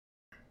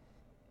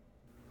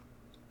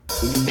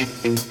Welcome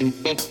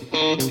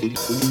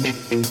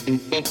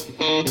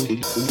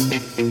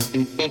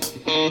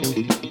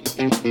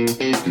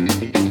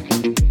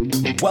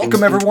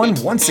everyone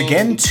once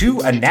again to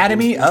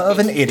Anatomy of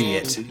an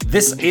Idiot.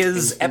 This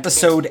is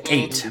episode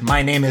 8.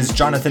 My name is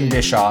Jonathan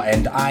Dishaw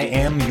and I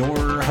am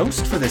your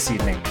host for this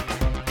evening.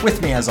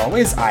 With me as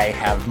always, I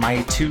have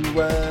my two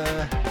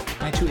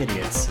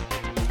idiots.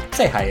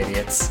 Say hi,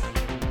 idiots.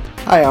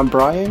 Hi, I'm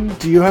Brian.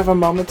 Do you have a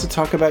moment to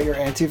talk about your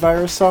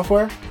antivirus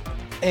software?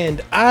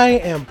 And I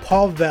am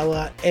Paul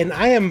Vella, and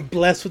I am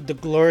blessed with the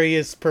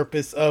glorious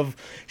purpose of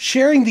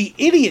sharing the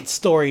idiot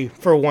story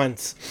for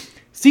once.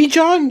 See,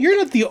 John, you're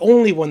not the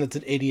only one that's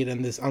an idiot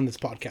on this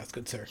podcast,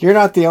 good sir. You're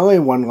not the only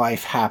one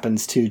life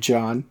happens to,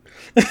 John.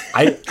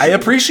 I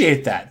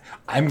appreciate that.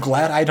 I'm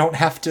glad I don't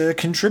have to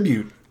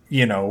contribute,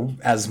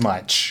 as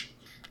much.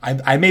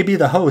 I may be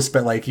the host,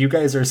 but, you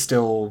guys are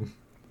still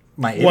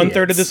my idiots.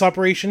 1/3 of this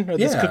operation, or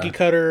this cookie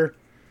cutter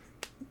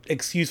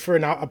excuse for a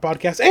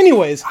podcast.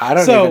 Anyways. I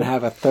don't even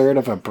have 1/3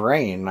 of a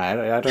brain.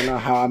 I don't know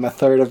how I'm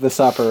 1/3 of this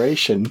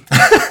operation.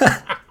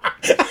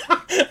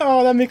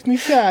 Oh, that makes me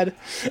sad.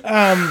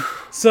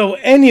 So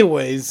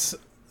anyways,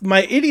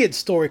 my idiot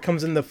story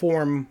comes in the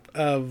form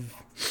of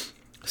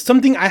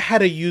something I had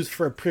to use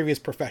for a previous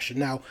profession.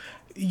 Now,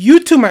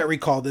 you two might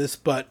recall this,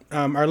 but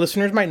our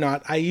listeners might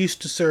not. I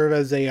used to serve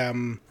as a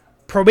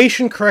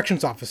probation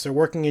corrections officer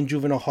working in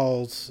juvenile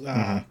halls,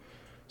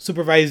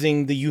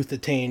 supervising the youth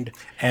detained.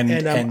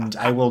 And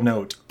I will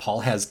note, Paul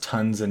has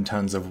tons and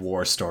tons of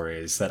war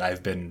stories that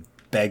I've been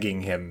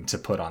begging him to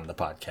put on the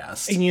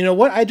podcast. And you know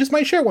what? I just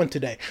might share one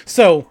today.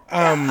 So,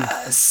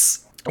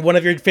 yes. One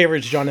of your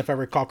favorites, John, if I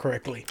recall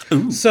correctly.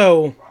 Ooh.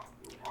 So,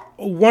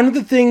 one of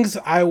the things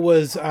I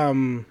was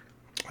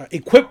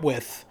equipped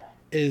with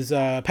is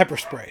pepper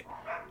spray.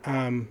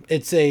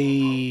 It's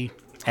a...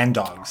 And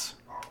dogs.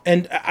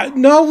 And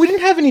no, we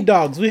didn't have any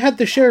dogs. We had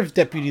the sheriff's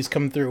deputies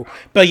come through.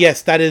 But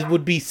yes,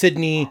 would be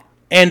Sydney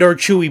and or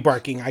Chewy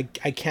barking. I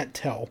can't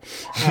tell.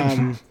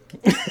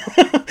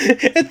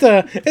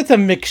 It's a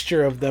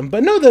mixture of them.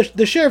 But no,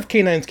 the sheriff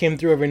canines came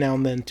through every now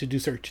and then to do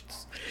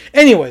searches.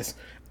 Anyways,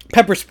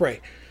 pepper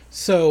spray.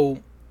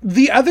 So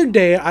the other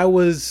day I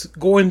was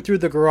going through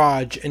the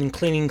garage and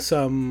cleaning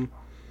some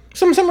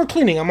summer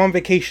cleaning. I'm on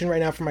vacation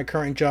right now for my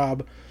current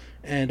job,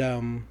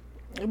 and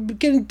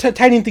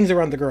tidying things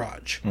around the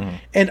garage. Mm-hmm.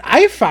 And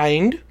I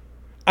find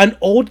an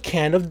old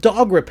can of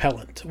dog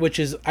repellent, which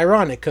is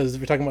ironic because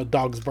we're talking about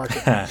dogs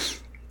barking.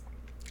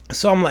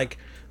 So I'm like,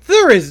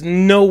 there is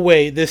no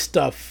way this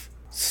stuff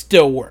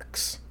still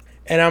works.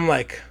 And I'm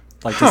like,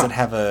 does it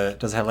have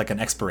an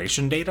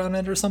expiration date on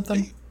it or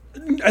something?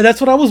 That's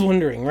what I was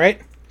wondering,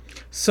 right?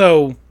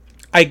 So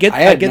I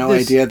had no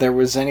idea there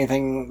was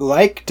anything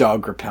like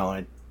dog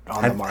repellent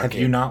on the market.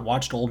 Have you not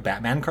watched old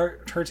Batman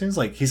cartoons?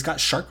 He's got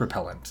shark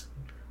repellent.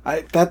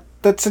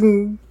 That's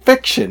in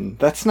fiction.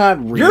 That's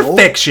not real. You're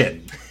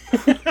fiction.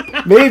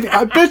 Maybe.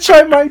 I bet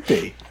I might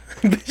be.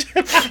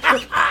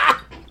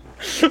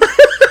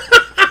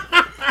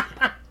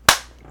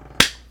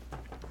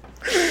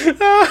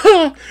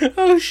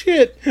 Oh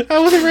shit! I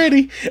wasn't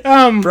ready.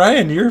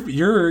 Brian,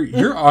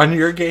 you're on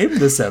your game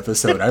this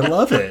episode. I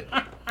love it.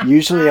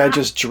 Usually, I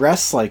just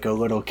dress like a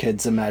little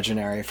kid's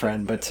imaginary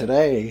friend, but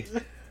today,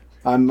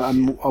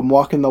 I'm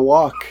walking the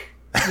walk.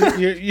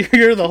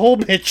 You're the whole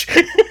bitch.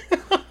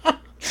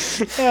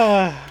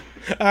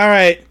 All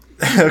right.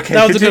 Okay,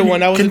 that was a good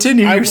one.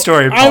 Continue your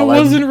story, Paul. I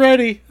wasn't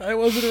ready.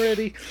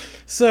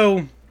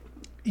 So,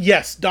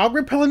 yes, dog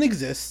repellent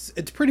exists.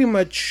 It's pretty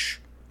much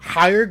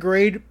higher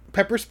grade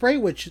pepper spray,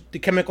 which the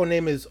chemical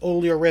name is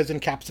oleoresin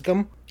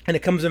capsicum, and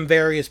it comes in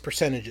various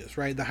percentages,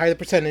 right? The higher the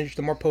percentage,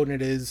 the more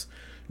potent it is.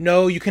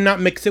 No, you cannot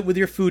mix it with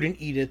your food and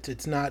eat it.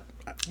 It's not...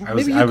 I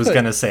was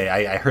going to say,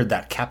 I heard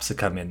that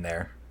capsicum in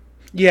there.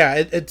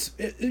 Yeah,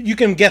 you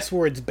can guess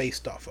where it's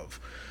based off of.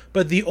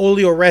 But the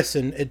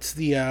oleoresin, it's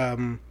the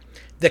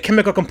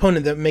chemical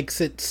component that makes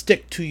it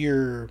stick to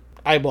your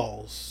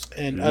eyeballs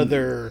and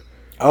other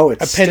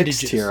appendages.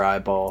 Sticks to your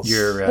eyeballs.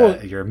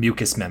 Your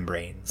mucous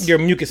membranes. Your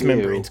mucous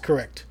membranes,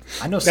 correct.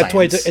 I know That's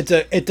science.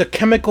 why it's a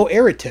chemical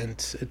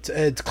irritant.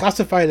 It's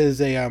classified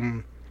as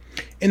a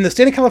in the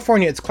state of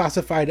California, it's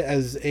classified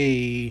as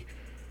a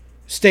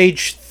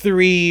stage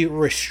 3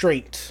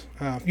 restraint,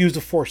 use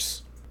of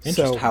force.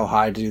 So how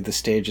high do the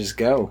stages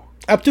go?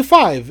 Up to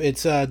 5.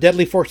 It's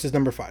deadly force is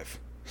number 5.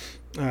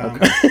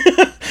 Okay.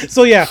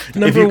 So yeah,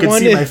 number 1 is... If you can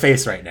see my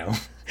face right now.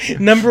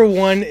 Number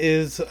 1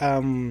 is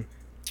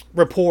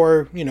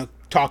rapport,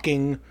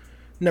 talking.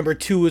 Number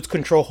 2 is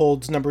control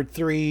holds. Number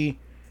 3,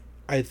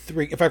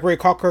 if I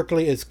recall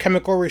correctly, is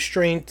chemical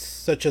restraints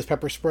such as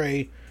pepper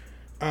spray.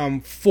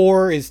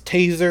 4 is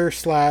taser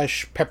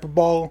 / pepper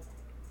ball,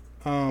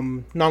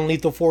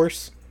 non-lethal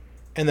force,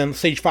 and then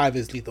stage 5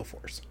 is lethal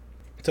force.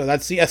 So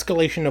that's the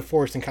escalation of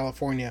force in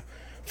California,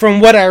 from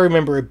what I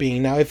remember it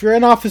being. Now, if you're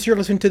an officer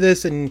listening to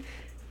this and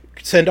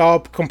send all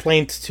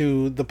complaints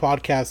to the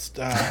podcast,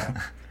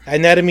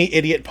 Anatomy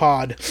Idiot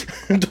Pod,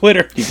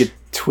 Twitter. You could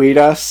tweet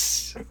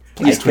us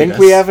Please I tweet think us.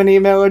 we have an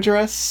email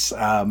address.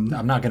 I'm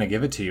not going to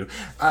give it to you.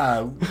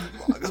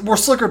 We'll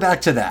slicker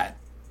back to that.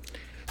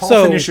 Paul,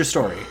 So- finish your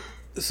story.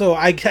 So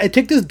I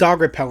take this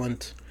dog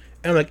repellent,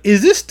 and I'm like,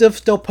 is this stuff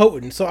still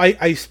potent? So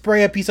I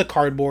spray a piece of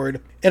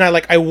cardboard, and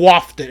I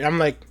waft it. I'm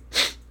like,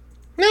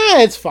 nah,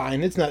 it's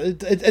fine. It's not.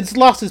 It's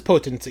lost its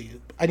potency.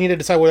 I need to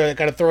decide whether I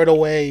gotta throw it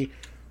away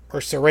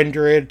or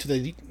surrender it to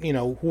the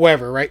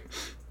whoever, right?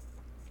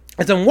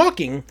 As I'm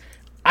walking,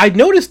 I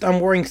noticed I'm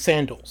wearing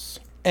sandals,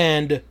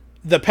 and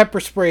the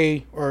pepper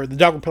spray or the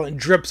dog repellent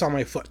drips on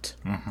my foot.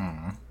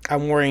 Mm-hmm.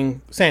 I'm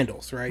wearing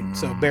sandals, right?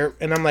 So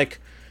and I'm like,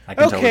 I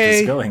can tell where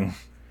this is going.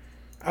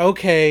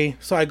 okay,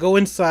 so I go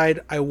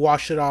inside, I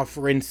wash it off,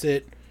 rinse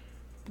it.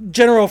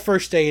 General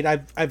first aid.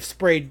 I've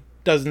sprayed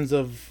dozens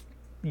of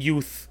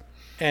youth,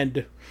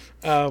 and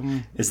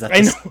Is that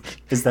I the, know.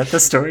 is that the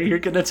story you're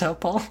going to tell,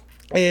 Paul?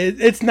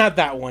 It's not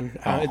that one.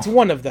 It's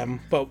one of them,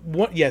 but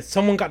yes,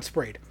 someone got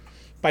sprayed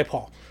by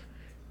Paul,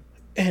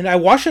 and I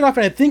wash it off,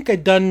 and I think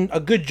I'd done a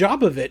good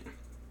job of it.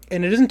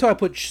 And it isn't until I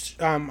put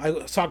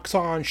socks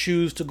on,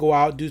 shoes to go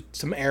out, do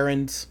some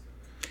errands,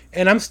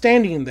 and I'm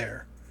standing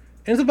there.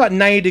 And it's about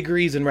 90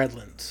 degrees in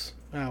Redlands,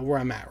 where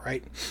I'm at,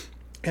 right?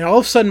 And all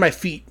of a sudden,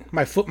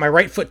 my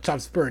right foot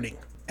stops burning.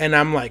 And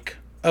I'm like,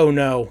 oh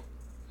no,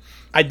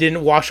 I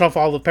didn't wash off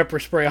all the pepper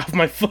spray off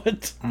my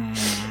foot.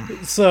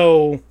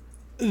 So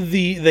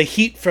the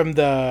heat from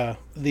the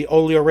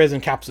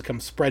oleoresin capsicum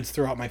spreads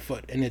throughout my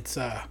foot. And it's,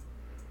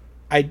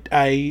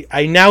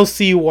 I now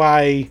see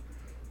why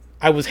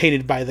I was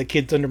hated by the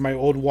kids under my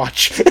old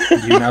watch.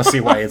 You now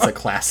see why it's a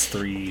class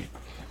 3.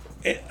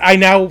 I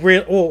now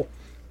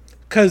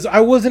because I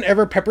wasn't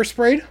ever pepper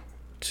sprayed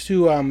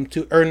to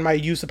earn my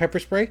use of pepper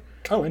spray.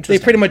 Oh, interesting.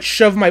 They pretty much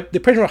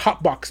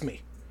hotbox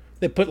me.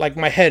 They put like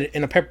my head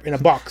in a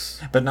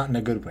box, But not in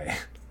a good way.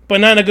 but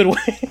not in a good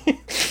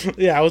way.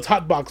 Yeah, I was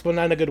hotboxed, but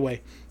not in a good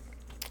way.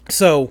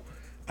 So,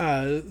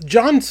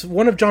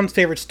 one of John's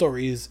favorite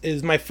stories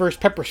is my first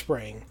pepper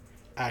spraying,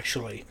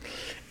 actually.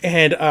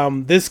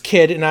 And this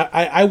kid, and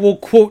I will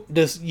quote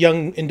this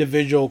young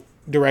individual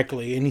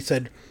directly, and he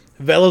said,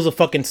 "Velo's a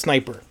fucking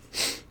sniper."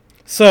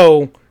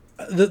 So,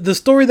 the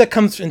story that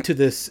comes into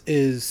this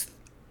is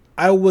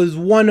I was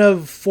one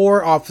of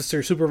 4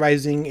 officers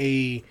supervising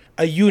a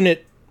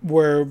unit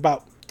where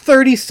about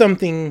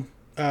 30-something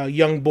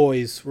young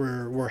boys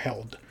were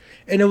held.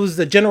 And it was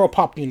the general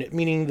pop unit,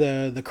 meaning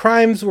the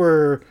crimes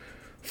were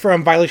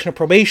from violation of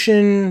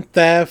probation,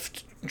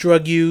 theft,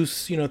 drug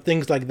use,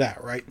 things like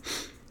that, right?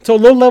 So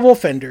low-level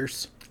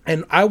offenders.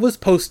 And I was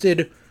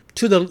posted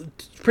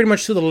pretty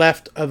much to the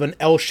left of an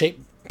L-shaped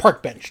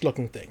park bench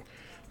looking thing.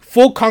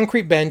 Full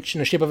concrete bench in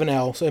the shape of an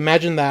L. So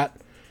imagine that.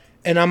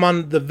 And I'm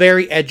on the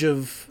very edge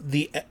of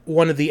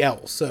one of the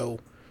L's. So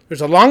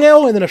there's a long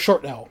L and then a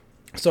short L.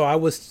 So I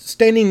was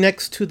standing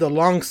next to the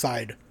long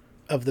side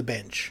of the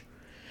bench.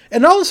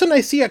 And all of a sudden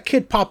I see a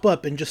kid pop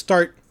up and just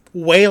start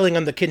wailing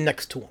on the kid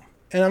next to him.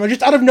 And I'm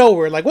just out of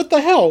nowhere, like, what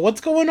the hell?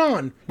 What's going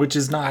on? Which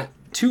is not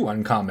too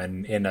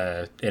uncommon in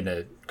a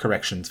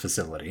corrections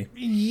facility.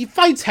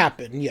 Fights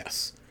happen,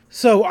 yes.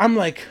 So I'm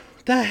like,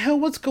 the hell,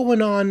 what's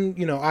going on?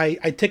 I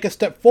take a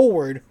step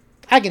forward.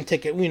 I can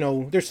take it,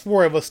 there's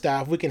 4 of us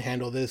staff. We can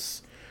handle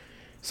this.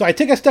 So I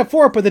take a step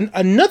forward, but then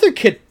another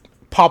kid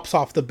pops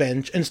off the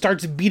bench and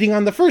starts beating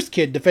on the first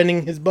kid,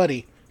 defending his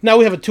buddy. Now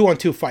we have a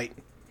 2-on-2 fight.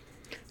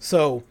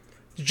 So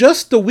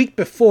just the week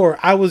before,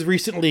 I was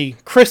recently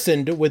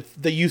christened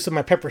with the use of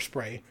my pepper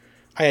spray.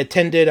 I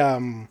attended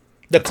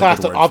the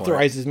class that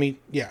authorizes me.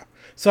 Yeah.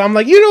 So I'm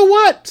like, you know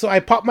what? So I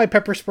pop my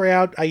pepper spray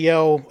out. I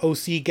yell,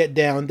 OC, get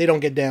down. They don't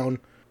get down.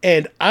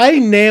 And I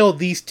nail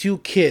these 2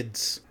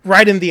 kids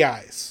right in the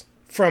eyes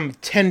from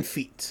 10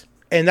 feet.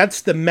 And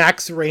that's the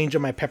max range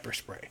of my pepper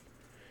spray.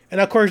 And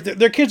of course,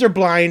 their kids are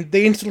blind.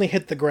 They instantly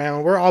hit the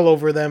ground. We're all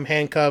over them,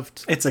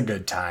 handcuffed. It's a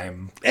good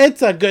time.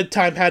 It's a good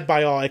time had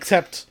by all,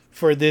 except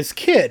for this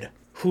kid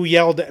who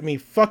yelled at me,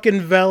 "Fucking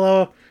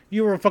Vela,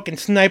 you were a fucking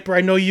sniper. I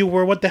know you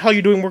were. What the hell are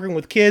you doing working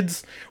with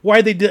kids?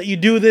 Why did you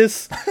do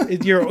this?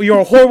 You're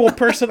a horrible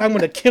person. I'm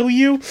gonna kill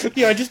you."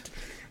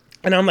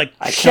 And I'm like,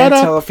 I shut can't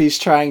up. tell if he's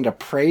trying to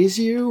praise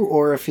you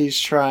or if he's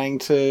trying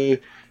to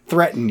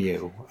threaten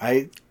you.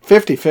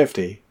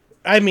 50-50.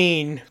 I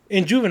mean,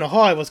 in juvenile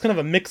hall, it was kind of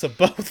a mix of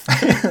both.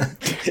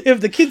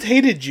 If the kids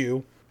hated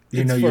you,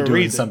 You it's know for you're a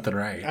doing reason. something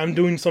right. I'm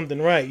doing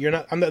something right.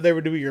 I'm not there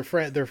to be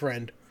their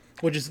friend,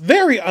 which is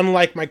very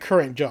unlike my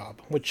current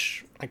job,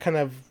 which I kind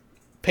of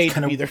paid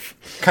to be their.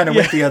 Kind of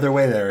went the other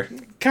way there.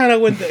 Kind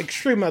of went the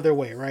extreme other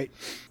way, right?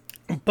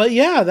 But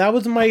yeah, that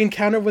was my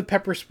encounter with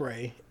pepper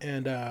spray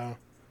and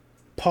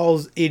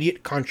Paul's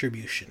idiot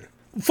contribution.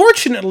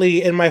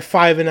 Fortunately, in my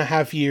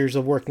 5.5 years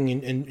of working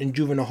in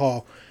juvenile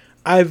hall,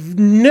 I've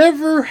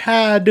never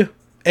had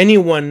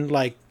anyone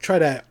try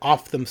to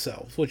off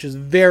themselves, which is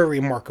very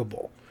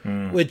remarkable.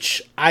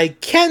 Which I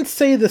can't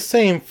say the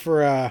same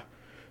for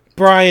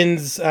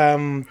Brian's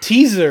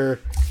teaser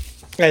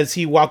as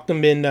he walked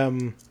them in.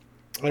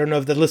 I don't know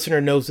if the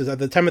listener knows this. At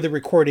the time of the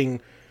recording,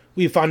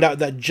 we found out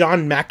that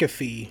John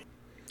McAfee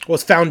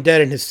was found dead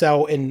in his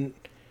cell in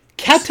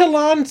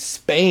Catalan,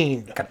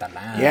 Spain.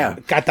 Catalan. Yeah.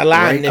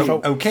 Catalan. Right.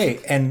 Okay,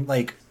 and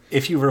like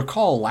if you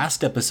recall,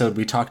 last episode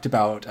we talked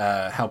about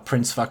how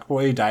Prince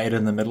Fuckboy died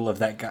in the middle of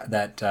that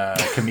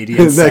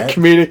comedian That set.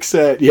 comedic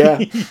set, yeah.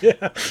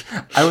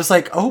 I was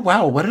like, oh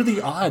wow, what are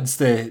the odds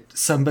that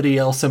somebody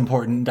else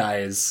important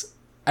dies?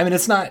 I mean,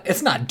 it's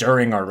not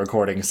during our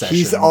recording session.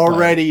 He's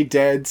already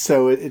dead,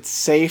 so it's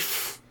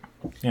safe.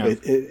 Yeah.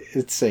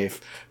 It's safe.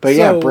 But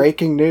yeah,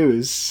 breaking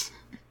news.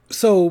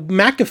 So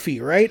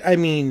McAfee, right? I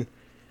mean,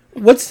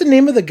 what's the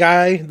name of the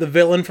guy, the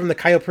villain from the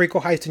Cayo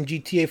Perico heist in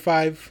GTA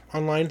 5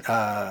 online?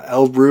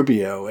 El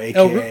Rubio,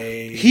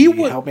 a.k.a.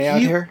 help me out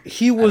here?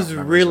 He was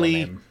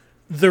really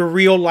the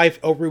real life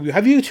El Rubio.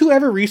 Have you two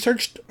ever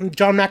researched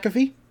John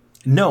McAfee?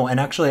 No, and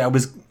actually, I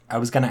was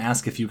going to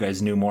ask if you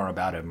guys knew more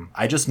about him.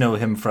 I just know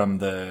him from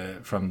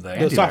the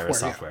antivirus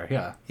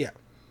software. Yeah.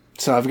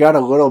 So I've got a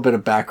little bit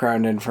of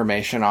background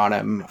information on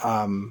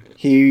him.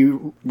 He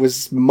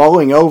was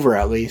mulling over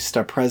at least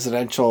a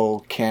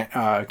presidential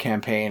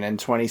campaign in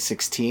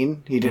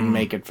 2016. He didn't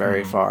make it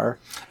very far.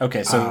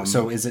 Okay,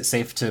 so is it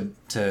safe to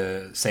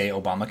say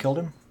Obama killed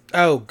him?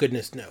 Oh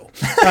goodness, no!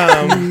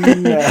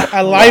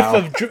 A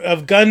life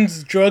of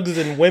guns, drugs,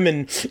 and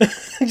women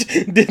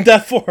did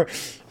that for.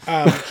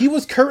 He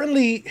was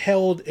currently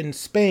held in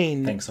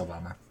Spain. Thanks,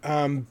 Obama.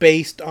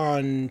 Based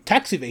on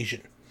tax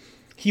evasion.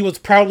 He was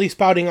proudly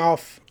spouting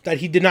off that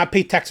he did not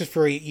pay taxes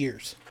for 8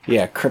 years.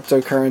 Yeah,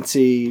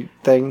 cryptocurrency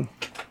thing.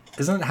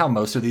 Isn't it how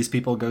most of these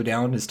people go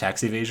down, is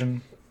tax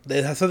evasion?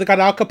 That's how they got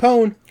Al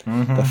Capone.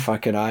 Mm-hmm. The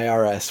fucking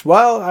IRS.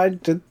 Well,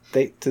 did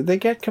they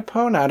get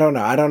Capone? I don't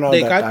know. I don't know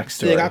that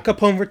backstory. They got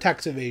Capone for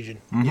tax evasion.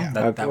 Mm-hmm.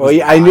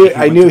 Yeah.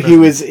 I knew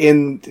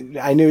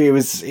he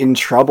was in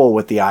trouble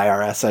with the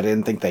IRS. I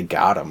didn't think they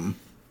got him.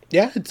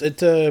 Yeah,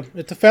 it's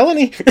a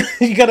felony.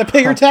 You got to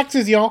pay your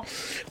taxes, y'all.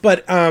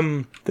 But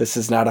this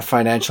is not a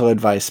financial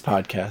advice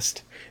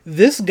podcast.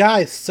 This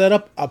guy set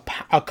up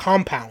a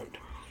compound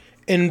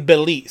in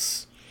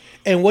Belize,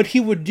 and what he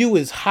would do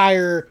is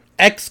hire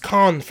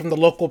ex-cons from the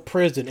local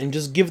prison and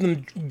just give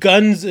them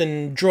guns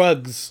and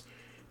drugs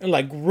and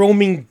like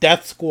roaming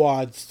death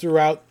squads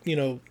throughout,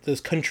 this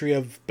country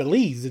of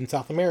Belize in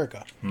South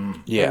America.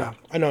 Yeah.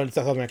 I know it's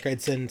not South America,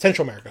 it's in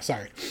Central America,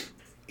 sorry.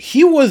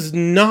 He was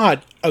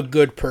not a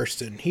good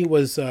person. He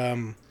was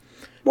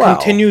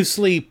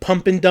continuously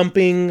pump and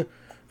dumping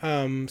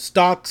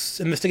stocks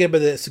investigated by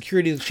the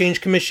Securities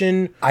Exchange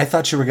Commission. I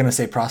thought you were going to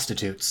say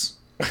prostitutes.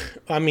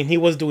 I mean, he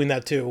was doing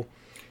that too.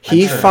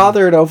 He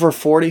fathered over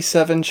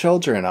 47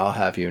 children, I'll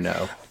have you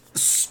know.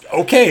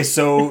 Okay,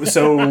 so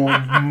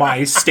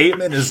my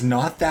statement is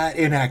not that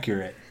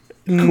inaccurate.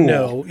 Cool.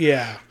 No,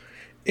 yeah.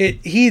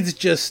 He's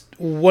just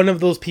one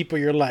of those people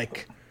you're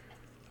like,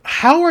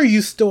 how are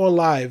you still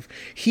alive?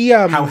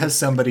 How has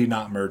somebody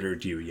not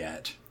murdered you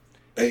yet?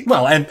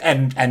 Well,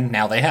 and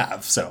now they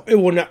have, so.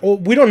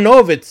 We don't know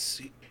if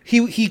it's...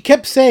 He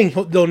kept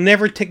saying they'll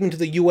never take him to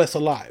the U.S.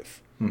 alive.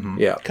 Mm-hmm.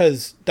 Yeah.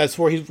 Because that's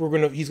where he's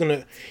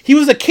gonna... He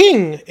was a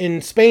king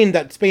in Spain,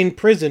 that Spain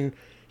prison.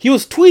 He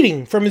was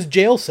tweeting from his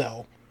jail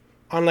cell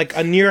on like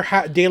a near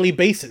daily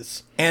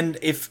basis. And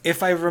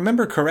if I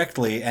remember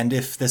correctly, and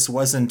if this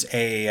wasn't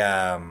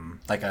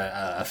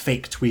a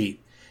fake tweet,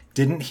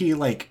 didn't he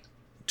like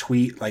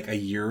tweet like a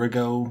year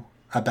ago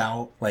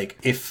about like,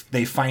 if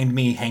they find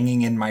me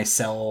hanging in my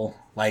cell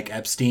like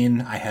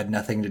Epstein, I had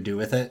nothing to do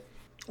with it?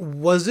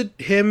 Was it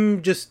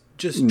him just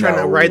trying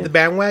to ride the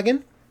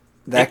bandwagon?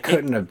 That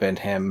couldn't have been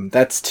him.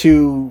 That's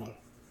too...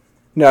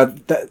 No,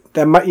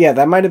 that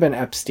might have been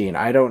Epstein.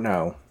 I don't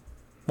know.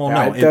 Well,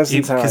 no,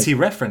 because he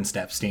referenced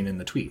Epstein in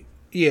the tweet.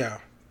 Yeah.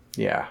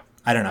 Yeah.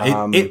 I don't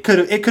know. It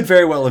could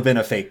very well have been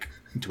a fake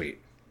tweet.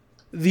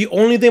 The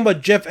only thing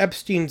about Jeff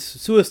Epstein's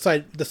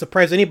suicide that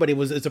surprised anybody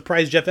was it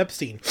surprised Jeff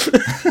Epstein.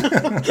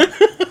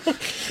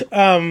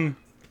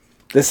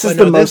 This is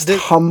the most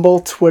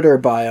humble Twitter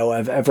bio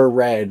I've ever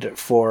read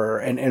for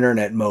an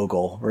internet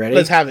mogul. Ready?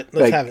 Let's have it.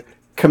 Let's have it.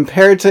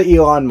 Compared to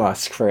Elon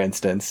Musk, for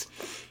instance,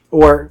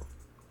 or,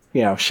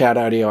 shout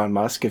out Elon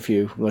Musk if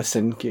you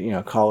listen,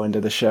 call into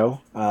the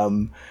show.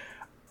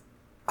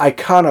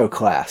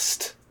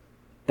 Iconoclast.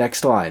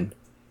 Next line.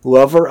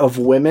 Lover of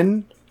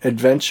women,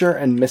 adventure,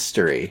 and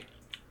mystery.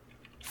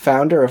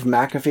 Founder of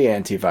McAfee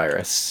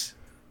Antivirus.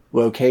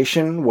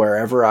 Location,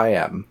 wherever I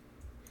am.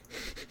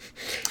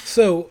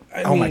 So,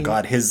 I mean, my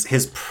God,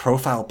 his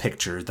profile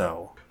picture,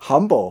 though.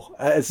 Humble,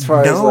 as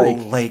far as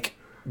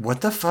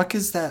what the fuck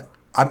is that?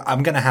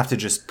 I'm gonna have to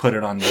just put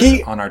it on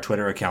our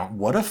Twitter account.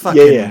 What a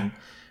fucking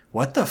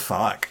what the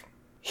fuck?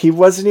 He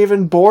wasn't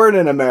even born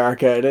in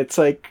America, and it's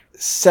like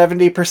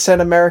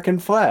 70% American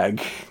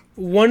flag.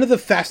 One of the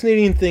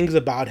fascinating things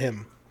about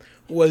him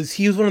was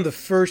he was one of the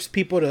first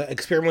people to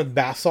experiment with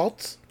bath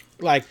salts,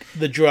 like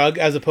the drug,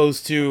 as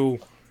opposed to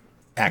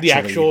the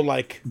actual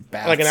like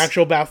an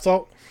actual bath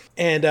salt,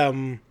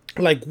 and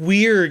like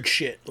weird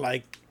shit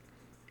like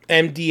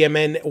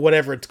MDMA,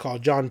 whatever it's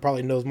called. John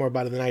probably knows more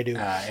about it than I do.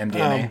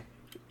 MDMA.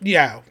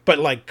 Yeah, but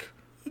like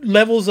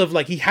levels of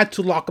like he had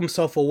to lock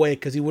himself away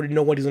because he wouldn't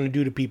know what he's going to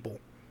do to people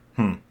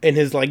in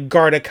his like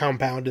Garda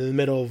compound in the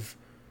middle of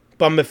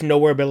bum if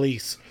nowhere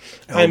Belize.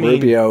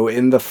 Rubio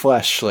in the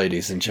flesh,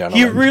 ladies and gentlemen.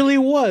 He really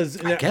was.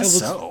 And I guess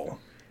so.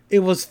 It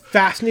was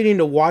fascinating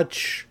to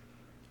watch,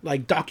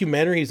 like,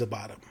 documentaries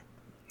about him.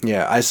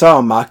 Yeah, I saw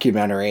a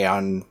mockumentary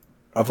on,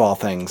 of all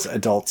things,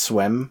 Adult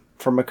Swim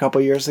from a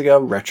couple years ago,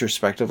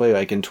 retrospectively,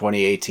 like in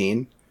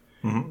 2018.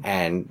 Mm-hmm.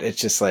 And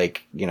it's just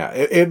like, you know,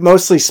 it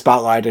mostly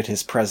spotlighted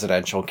his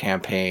presidential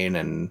campaign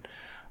and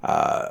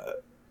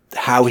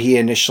how he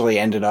initially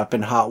ended up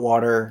in hot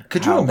water.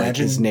 Could you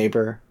imagine like, his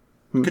neighbor?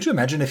 Could you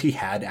imagine if he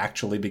had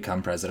actually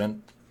become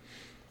president?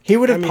 He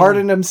would have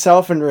pardoned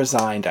himself and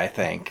resigned, I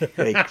think.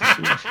 Like,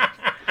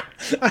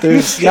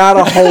 there's not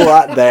a whole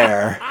lot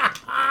there.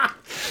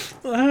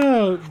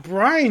 Oh,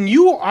 Brian,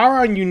 you are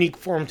on unique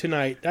form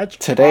tonight.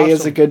 Today awesome.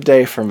 is a good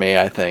day for me,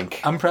 I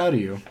think. I'm proud of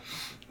you.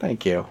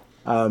 Thank you.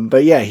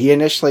 But yeah, he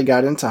initially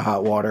got into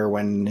hot water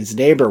when his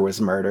neighbor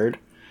was murdered.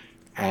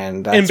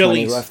 And that's when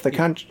he left the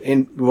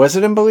country. Was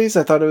it in Belize?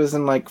 I thought it was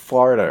in, like,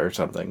 Florida or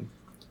something.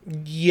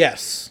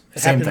 Yes. It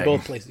Same happened thing. in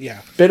both places,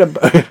 yeah.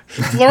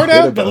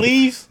 Florida,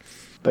 Belize.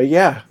 But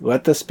yeah,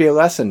 let this be a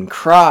lesson.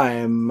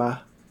 Crime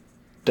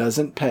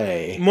doesn't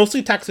pay.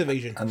 Mostly tax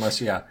evasion. Unless,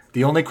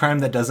 the only crime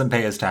that doesn't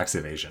pay is tax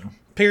evasion.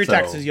 Pay your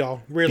taxes,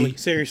 y'all. Really,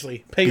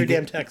 seriously. Pay your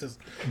damn taxes.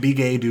 Be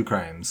gay, do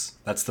crimes.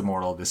 That's the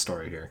moral of this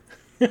story here.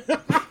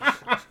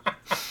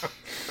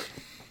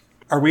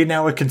 Are we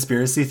now a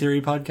conspiracy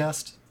theory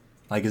podcast?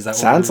 Like, is that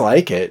Sounds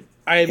like it.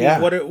 I mean,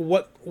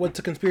 what's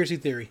a conspiracy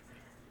theory?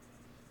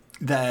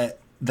 That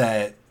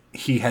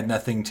he had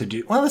nothing to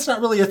do. Well, it's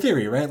not really a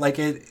theory, right? Like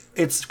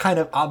it's kind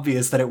of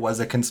obvious that it was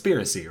a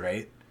conspiracy,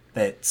 right?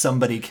 That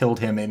somebody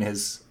killed him in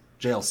his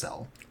jail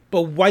cell.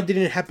 But why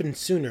didn't it happen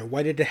sooner?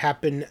 Why did it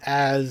happen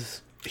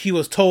as he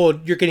was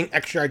told you're getting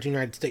extradited to the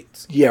United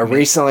States? Yeah,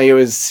 recently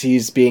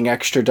he's being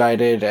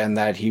extradited and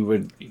that he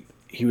would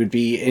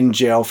be in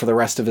jail for the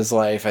rest of his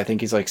life. I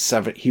think he's like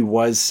he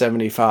was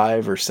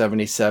 75 or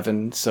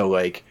 77, so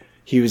like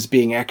he was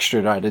being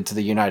extradited to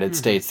the United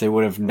States. They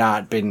would have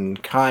not been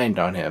kind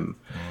on him.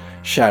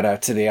 Shout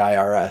out to the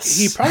IRS.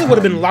 He probably would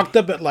have been locked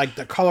up at like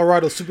the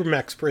Colorado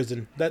Supermax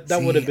prison. That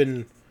would have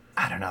been.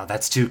 I don't know.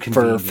 That's too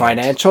convenient. For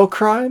financial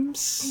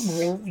crimes?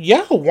 Well,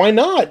 yeah, why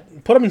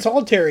not? Put him in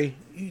solitary.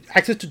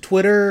 Access to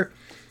Twitter,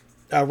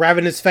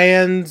 ravenous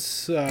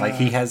fans. Like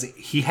he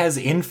has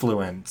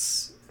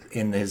influence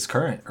in his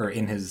current or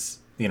in his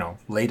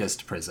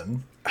latest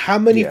prison. How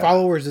many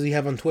followers does he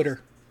have on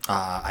Twitter?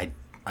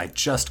 I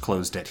just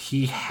closed it.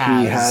 He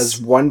has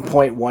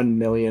 1.1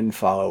 million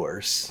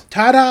followers.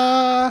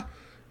 Ta-da!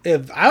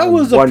 If I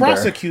was a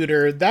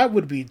prosecutor, that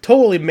would be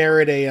totally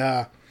merit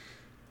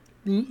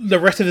the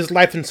rest of his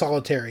life in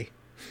solitary.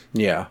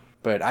 Yeah,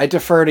 but I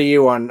defer to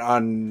you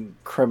on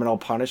criminal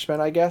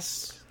punishment, I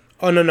guess.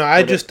 Oh no!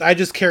 I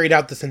just carried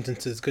out the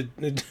sentences.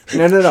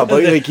 No.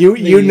 But like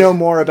you know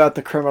more about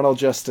the criminal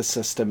justice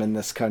system in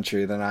this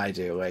country than I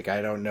do. Like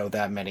I don't know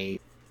that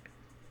many.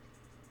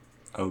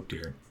 Oh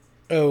dear.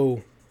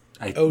 Oh.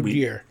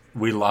 Dear.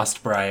 We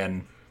lost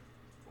Brian.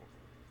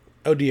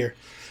 Oh dear.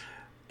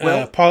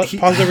 Well, pause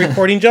the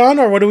recording, John,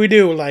 or what do we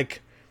do?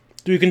 Like,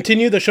 do we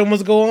continue? The show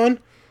must go on?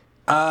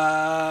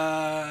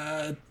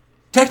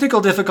 Technical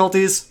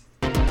difficulties.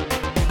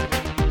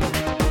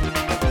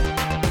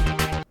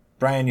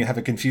 Brian, you have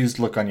a confused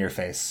look on your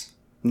face.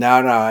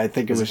 No, I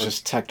think it was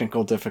just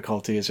technical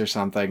difficulties or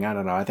something. I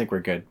don't know. I think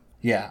we're good.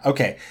 Yeah,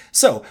 okay.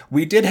 So,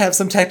 we did have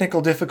some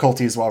technical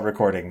difficulties while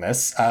recording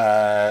this.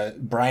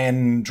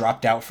 Brian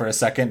dropped out for a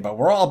second, but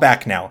we're all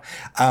back now.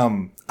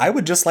 I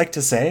would just like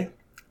to say,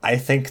 I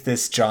think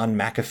this John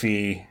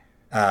McAfee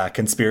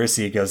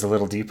conspiracy goes a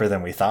little deeper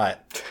than we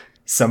thought.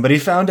 Somebody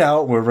found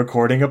out we're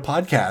recording a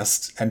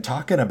podcast and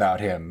talking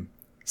about him,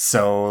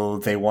 so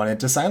they wanted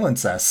to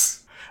silence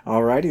us.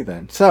 Alrighty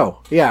then.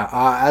 So, yeah,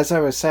 as I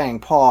was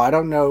saying, Paul, I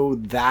don't know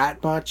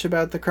that much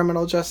about the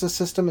criminal justice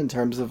system in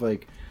terms of,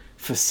 like,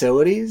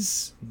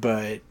 facilities,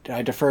 but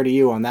I defer to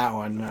you on that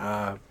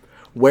one.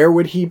 Where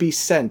would he be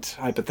sent,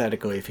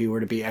 hypothetically, if he were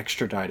to be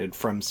extradited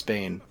from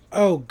Spain?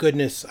 Oh,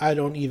 goodness. I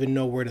don't even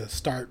know where to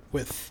start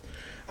with.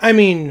 I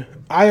mean,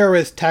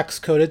 IRS tax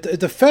code,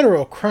 it's a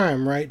federal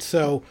crime, right?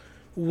 So,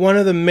 one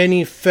of the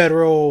many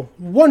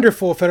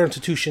wonderful federal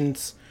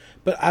institutions,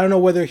 but I don't know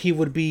whether he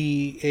would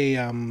be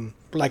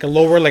like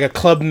a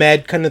Club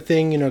Med kind of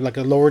thing, like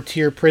a lower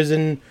tier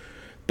prison.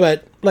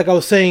 But, like I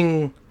was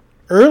saying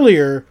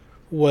earlier,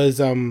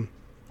 was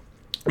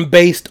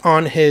based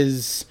on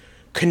his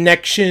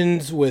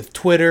connections with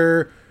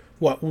Twitter.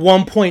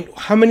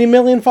 How many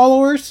million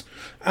followers?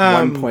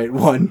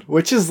 1.1,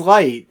 which is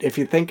light if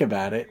you think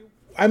about it.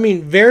 I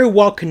mean, very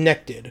well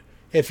connected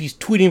if he's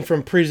tweeting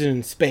from prison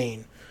in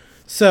Spain.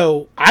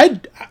 So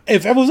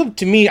if it was up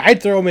to me,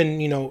 I'd throw him in,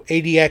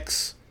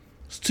 ADX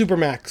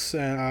Supermax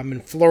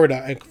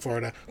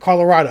in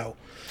Colorado.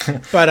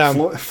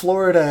 But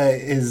Florida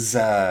is,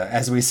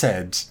 as we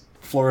said,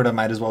 Florida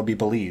might as well be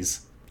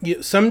Belize.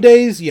 Yeah, some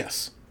days,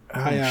 yes. Oh,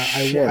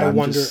 I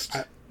wonder.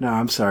 No,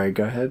 I'm sorry.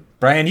 Go ahead.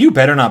 Brian, you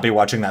better not be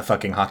watching that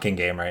fucking Hawking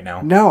game right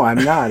now. No,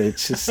 I'm not.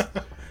 It's just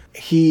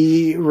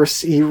he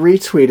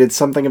retweeted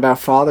something about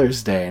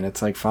Father's Day, and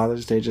it's like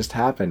Father's Day just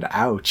happened.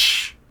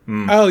 Ouch.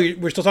 Oh,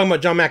 we're still talking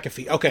about John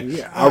McAfee. Okay.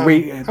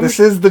 Yeah. This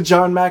is the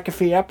John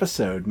McAfee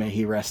episode. May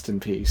he rest in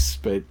peace.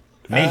 But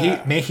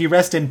may he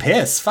rest in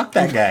piss. Fuck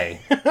that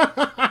guy.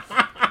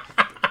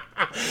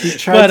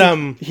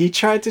 he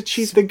tried to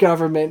cheat the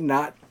government,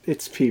 not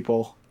its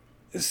people.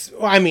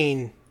 I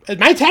mean,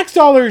 my tax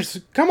dollars.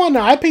 Come on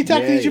now, I pay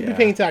taxes. You should be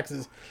paying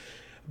taxes.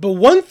 But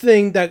one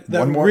thing that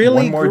one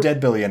more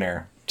dead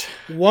billionaire.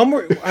 One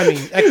more. I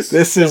mean,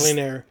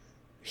 ex-billionaire.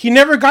 He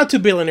never got to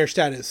billionaire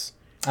status.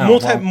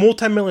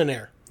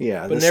 Multi-millionaire.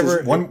 Yeah, but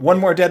never. One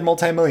more dead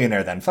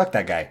multimillionaire. Then fuck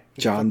that guy.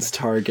 John's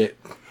target.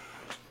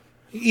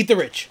 Eat the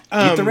rich.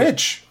 Eat the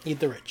rich. Eat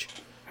the rich.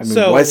 I mean,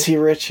 was he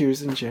rich? He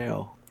was in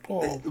jail.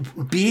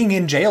 Being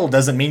in jail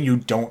doesn't mean you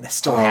don't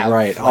still have.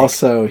 Right.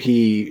 Also,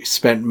 he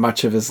spent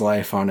much of his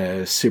life on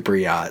a super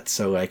yacht,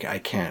 so like I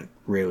can't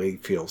really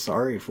feel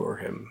sorry for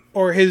him.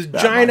 Or his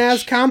giant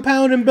ass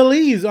compound in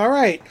Belize. All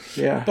right.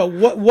 Yeah. But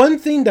one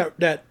thing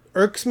that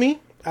irks me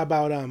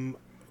about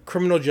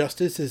criminal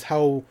justice is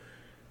how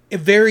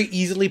very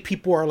easily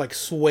people are like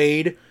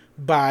swayed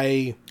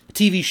by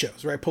TV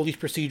shows, right? Police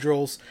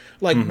procedurals.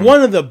 Like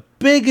one of the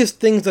biggest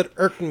things that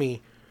irked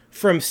me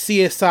from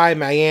CSI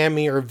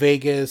Miami or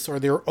Vegas or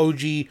their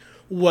OG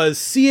was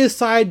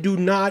CSI do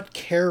not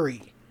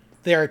carry.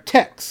 They are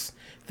techs.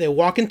 They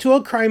walk into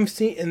a crime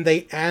scene and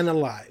they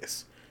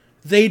analyze.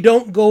 They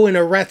don't go and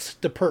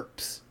arrest the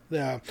perps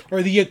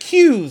or the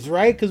accused,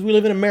 right? Because we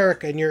live in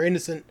America and you're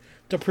innocent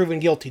till proven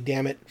guilty,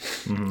 damn it.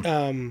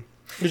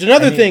 There's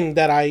another thing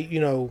that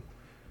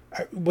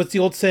what's the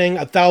old saying?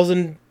 I'd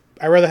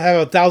rather have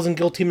 1,000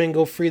 guilty men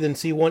go free than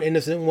see one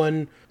innocent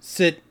one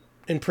sit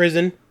in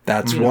prison.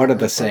 That's one of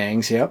the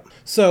sayings, yep.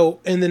 So,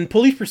 and then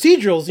police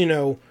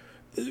procedurals,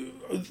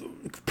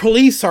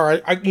 police are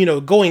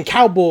going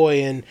cowboy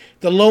and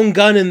the lone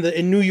gun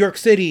in New York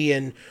City,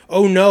 and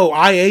oh no,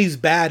 IA's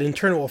bad,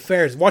 internal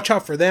affairs. Watch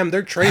out for them,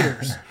 they're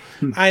traitors.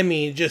 I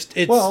mean, it's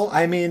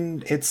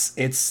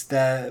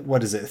the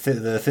what is it?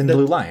 The thin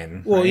blue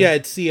line. Well, right? Yeah,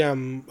 it's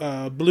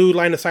the blue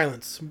line of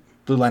silence.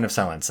 Blue line of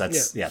silence.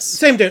 That's yes.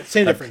 Same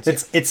difference.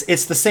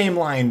 It's the same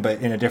line,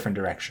 but in a different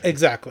direction.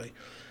 Exactly.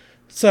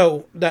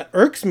 So that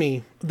irks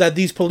me that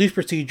these police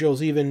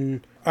procedurals,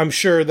 even I'm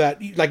sure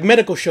that like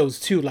medical shows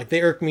too, like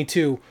they irk me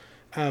too.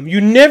 You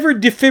never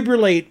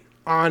defibrillate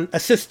on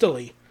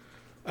asystole.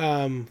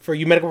 For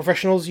you medical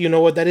professionals, you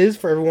know what that is.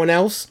 For everyone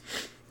else,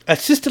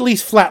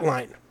 asystole's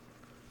flatline.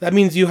 That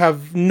means you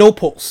have no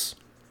pulse.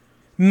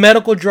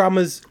 Medical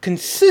dramas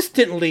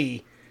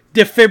consistently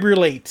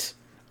defibrillate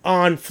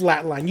on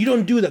flatline. You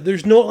don't do that.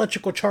 There's no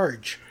electrical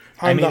charge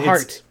on the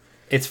heart.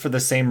 It's for the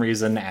same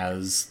reason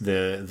as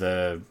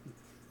the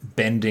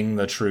bending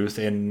the truth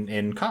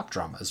in cop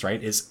dramas,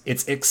 right? It's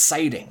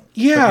exciting.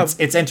 Yeah.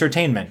 It's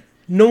entertainment.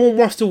 No one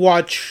wants to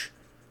watch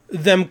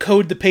them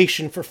code the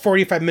patient for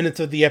 45 minutes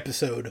of the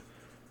episode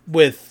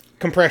with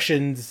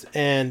compressions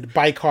and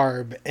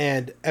bicarb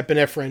and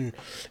epinephrine.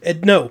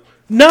 And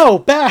no,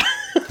 bad.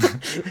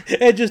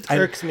 It just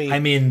irks me. I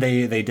mean,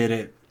 they did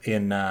it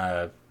in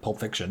Pulp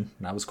Fiction.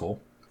 That was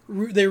cool.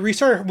 They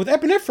restarted with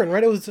epinephrine,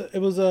 right?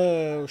 It was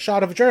a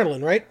shot of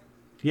adrenaline, right?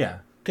 Yeah.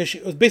 Because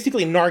it was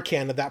basically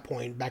Narcan at that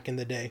point back in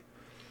the day.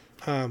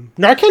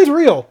 Narcan's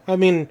real. I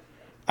mean,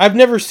 I've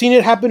never seen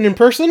it happen in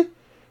person,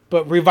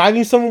 but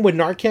reviving someone with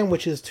Narcan,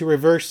 which is to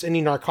reverse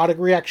any narcotic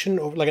reaction,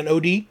 like an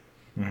OD,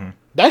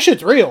 that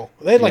shit's real.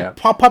 They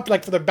pop up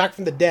like back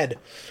from the dead.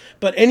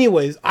 But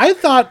anyways, I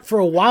thought for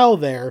a while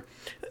there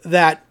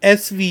that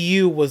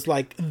SVU was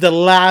like the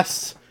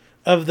last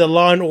of the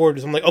Law and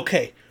Orders. I'm like,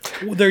 okay,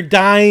 they're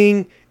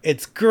dying.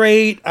 It's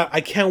great.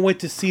 I can't wait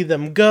to see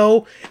them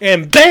go.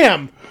 And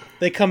bam!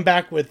 They come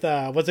back with,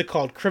 what's it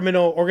called?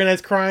 Criminal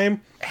Organized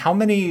Crime. How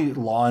many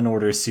Law and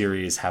Order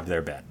series have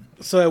there been?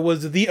 So it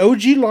was the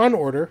OG Law and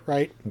Order,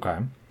 right? Okay.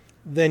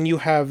 Then you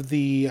have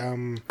the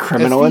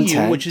Criminal SVU,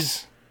 Intent, which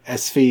is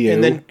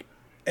SVU,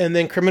 and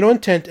then Criminal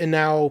Intent, and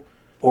now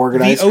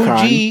Organized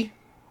Crime.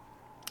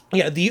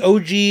 Yeah, the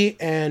OG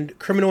and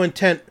Criminal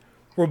Intent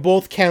were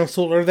both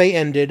canceled or they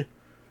ended,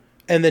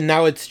 and then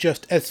now it's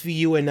just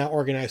SVU and now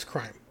Organized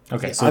Crime.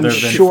 Okay, so there's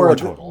been 4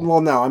 total.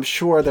 Well, no, I'm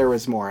sure there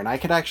was more, and I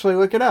could actually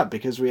look it up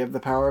because we have the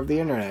power of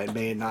the internet. It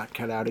may not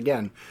cut out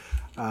again.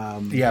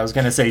 Yeah, I was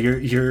gonna say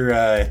you're.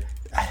 I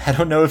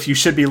don't know if you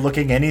should be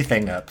looking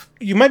anything up.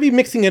 You might be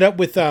mixing it up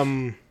with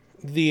the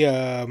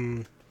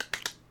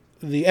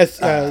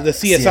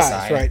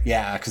CSIs, right?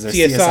 Yeah, because there's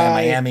CSI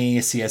Miami,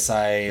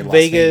 CSI Las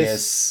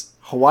Vegas,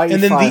 Hawaii,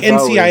 and then the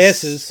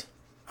NCISs.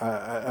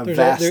 A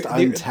vast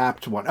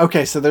untapped one.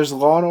 Okay, so there's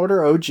Law and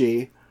Order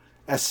OG,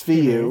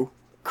 SVU,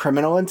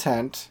 Criminal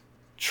Intent,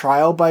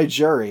 Trial by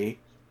Jury,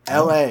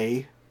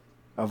 LA,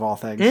 of all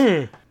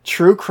things,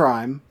 True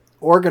Crime,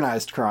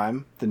 Organized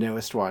Crime, the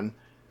newest one.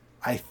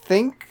 I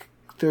think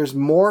there's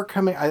more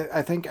coming.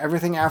 I think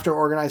everything after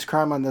Organized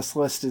Crime on this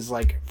list is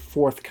like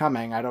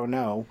forthcoming. I don't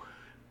know.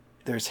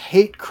 There's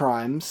Hate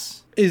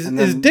Crimes. Is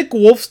Dick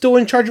Wolf still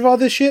in charge of all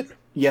this shit?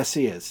 Yes,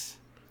 he is.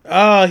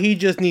 He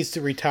just needs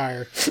to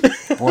retire.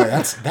 Boy,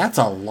 that's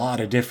a lot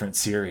of different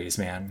series,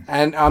 man.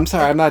 And I'm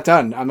sorry, I'm not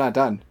done.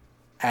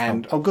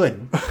 And Oh,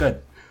 good.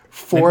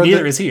 for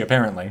Neither is he,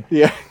 apparently.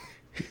 yeah,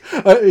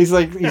 he's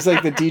like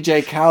the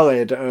DJ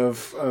Khaled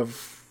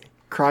of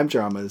crime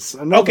dramas.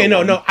 Okay,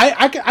 no.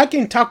 I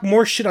can talk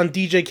more shit on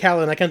DJ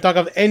Khaled. I can talk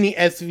of any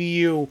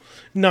SVU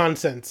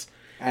nonsense.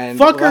 And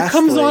Fucker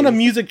comes lastly- on a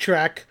music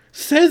track,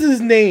 says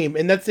his name,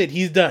 and that's it.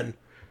 He's done.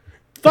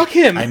 Fuck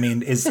him. I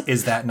mean, is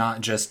that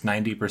not just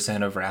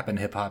 90% of rap and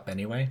hip hop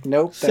anyway?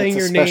 Nope, that's saying a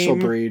your special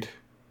name. breed.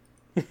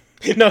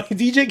 No,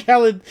 DJ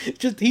Khaled,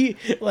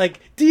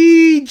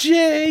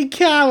 DJ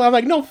Khaled. I'm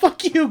like, no,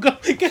 fuck you. Go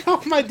get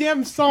off my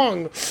damn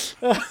song.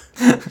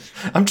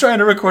 I'm trying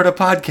to record a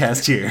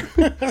podcast here.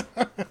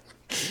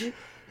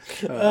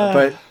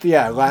 But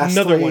yeah,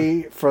 Another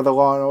lastly, for the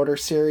Law and Order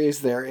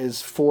series, there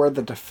is For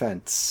the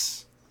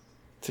Defense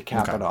to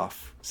cap Okay. it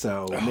off.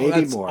 So Oh, maybe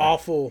that's more.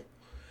 awful.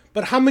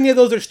 But how many of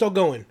those are still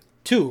going?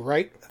 2,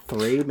 right?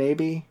 3,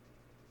 maybe.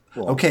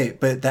 Okay,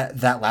 but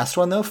that last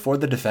one though, For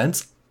the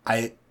Defense,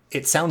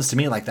 it sounds to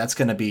me like that's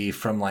going to be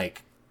from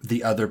like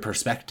the other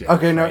perspective.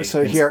 Okay, no. right?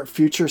 So here,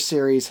 future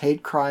series,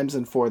 Hate Crimes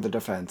and For the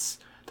Defense.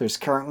 There's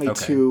currently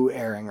Okay. 2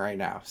 airing right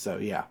now. So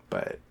yeah,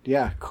 but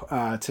yeah,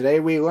 today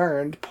we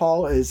learned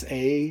Paul is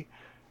a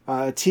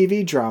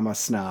TV drama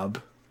snob.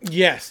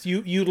 Yes,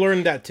 you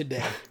learned that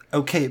today.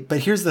 Okay, but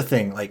here's the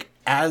thing, like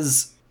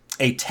as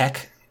a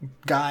tech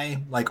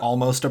guy, like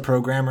almost a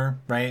programmer,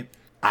 right?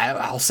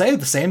 I'll say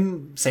the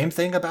same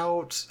thing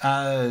about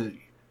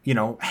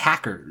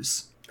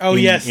hackers. Oh,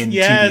 yes, in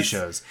yes. TV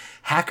shows.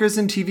 Hackers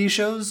in TV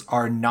shows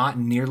are not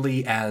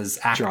nearly as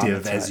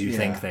active as you yeah.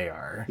 think they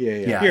are.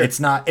 Yeah. Here. It's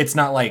not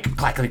like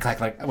clack clack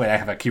clack. Wait, I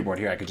have a keyboard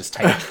here. I could just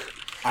type.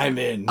 I'm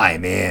in.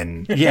 I'm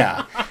in.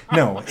 Yeah.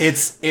 No,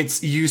 it's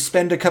you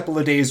spend a couple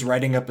of days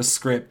writing up a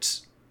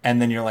script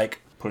and then you're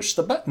like, push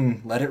the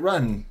button, let it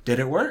run. Did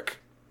it work?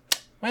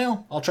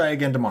 Well, I'll try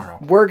again tomorrow.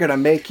 We're gonna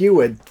make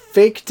you a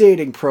fake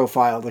dating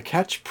profile to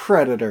catch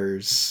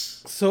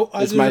predators. So Is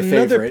there's my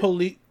another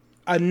favorite.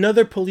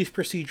 another police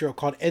procedural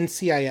called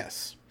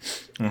NCIS.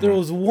 There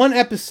was one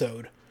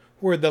episode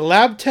where the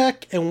lab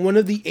tech and one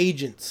of the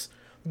agents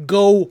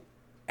go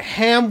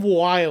ham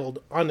wild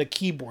on the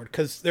keyboard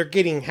because they're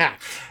getting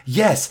hacked.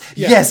 Yes,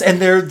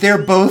 and they're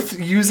both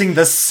using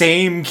the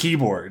same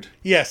keyboard.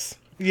 Yes.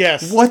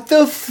 What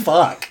the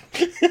fuck?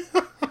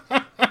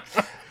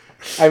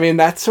 I mean,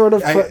 that's sort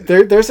of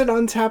there's an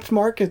untapped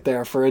market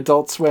there for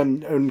Adult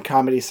Swim and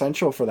Comedy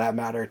Central, for that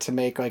matter, to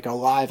make like a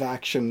live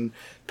action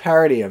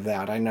parody of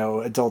that. I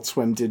know Adult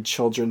Swim did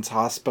Children's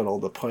Hospital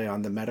to play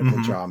on the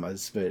medical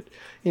dramas, but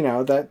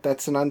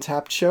that's an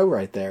untapped show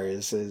right there.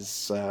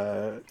 Is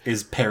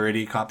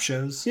parody cop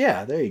shows?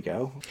 yeah, there you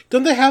go.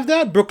 Don't they have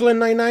that? Brooklyn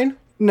Nine-Nine?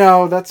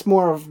 No, that's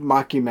more of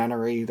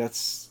mockumentary.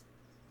 That's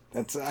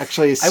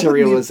actually a I wouldn't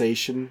even-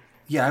 serialization.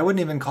 Yeah, I wouldn't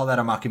even call that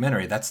a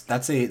mockumentary.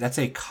 That's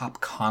a cop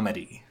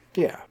comedy.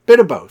 Yeah, bit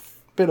of both.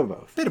 Bit of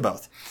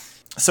both.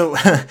 So,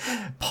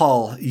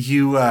 Paul,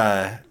 you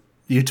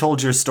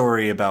told your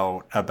story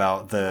about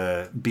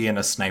the being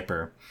a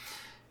sniper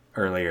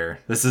earlier.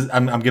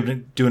 I'm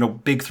doing a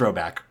big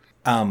throwback.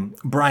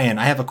 Brian,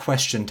 I have a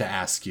question to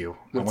ask you.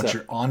 I want up?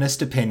 your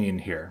honest opinion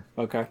here.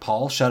 Okay.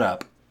 Paul, shut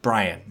up.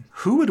 Brian,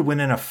 who would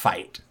win in a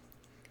fight?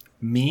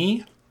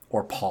 Me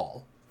or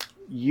Paul?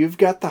 You've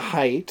got the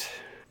height.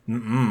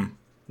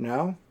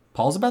 No?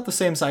 Paul's about the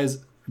same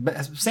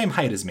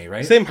height as me,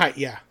 right? Same height,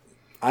 yeah.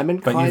 I'm you've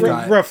inclined.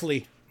 got-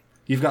 Roughly.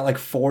 You've got like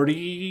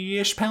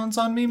 40-ish pounds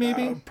on me,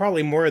 maybe?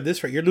 Probably more at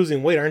this rate. You're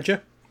losing weight, aren't you?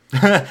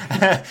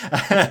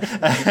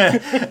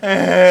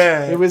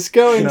 It was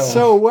going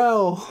so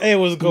well. It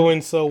was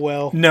going so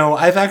well. No,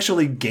 I've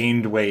actually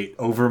gained weight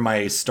over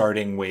my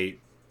starting weight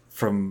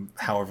from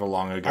however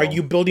long ago. Are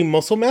you building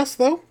muscle mass,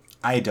 though?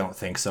 I don't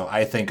think so.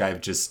 I think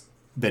I've just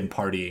been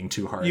partying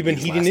too hard. You've been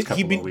these heating last it. couple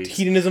You've been of weeks.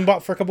 hedonism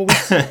bot for a couple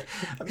weeks.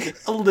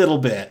 A little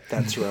bit.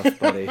 That's rough,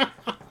 buddy.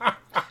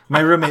 My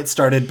roommate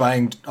started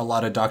buying a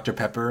lot of Dr.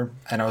 Pepper,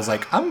 and I was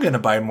like, I'm gonna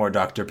buy more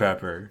Dr.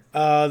 Pepper.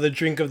 The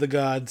drink of the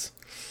gods.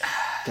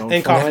 Don't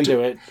And fall coffee. into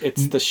it.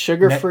 It's the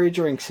sugar-free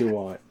drinks you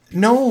want.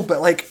 No,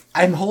 but like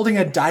I'm holding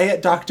a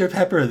diet Dr.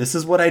 Pepper. This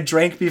is what I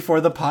drank before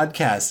the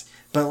podcast.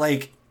 But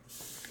like,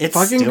 it's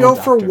Fucking still go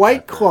for Dr.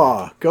 White Pepper.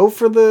 Claw. Go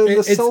for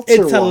the seltzer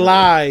It's a water.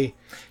 lie.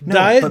 No,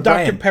 Diet but Dr.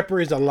 Brian- Pepper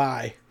is a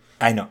lie.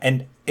 I know,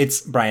 and it's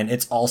Brian.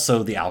 It's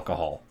also the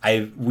alcohol.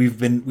 We've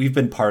been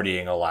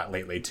partying a lot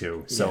lately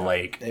too. So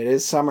like, It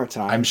is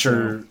summertime. I'm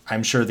so-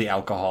 sure the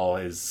alcohol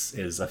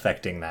is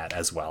affecting that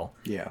as well.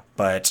 Yeah.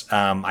 But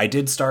I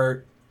did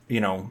start,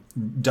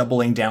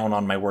 doubling down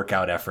on my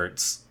workout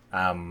efforts.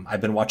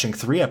 I've been watching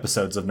 3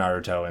 episodes of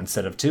Naruto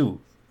instead of 2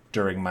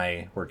 during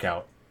my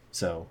workout.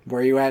 So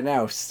Where are you at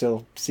now?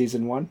 Still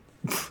season 1?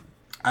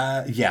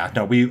 yeah,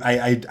 no,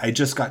 I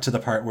just got to the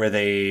part where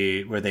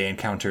they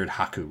encountered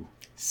Haku.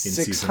 In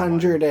season 1.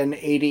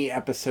 680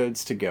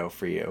 episodes to go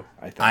for you,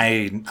 I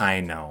think.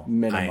 I know.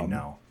 Minimum. I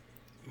know.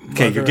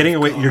 Okay, you're getting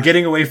away. You're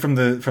getting away from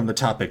the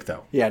topic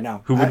though. Yeah,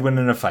 no. Who would win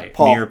in a fight,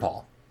 Paul. me or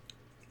Paul?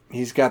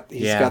 He's got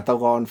the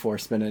law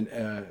enforcement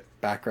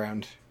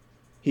background.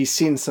 He's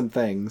seen some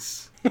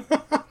things.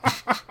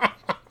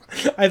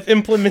 I've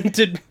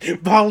implemented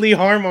bodily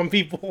harm on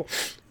people.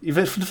 You've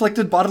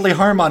inflicted bodily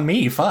harm on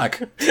me.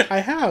 Fuck. I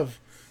have.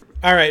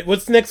 All right,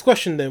 what's the next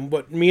question then?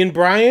 What, me and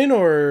Brian,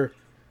 or...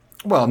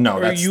 Well, no,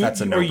 Or that's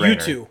a or no-brainer. you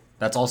two?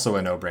 That's also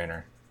a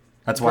no-brainer.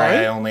 That's why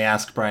Brian? I only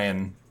asked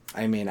Brian.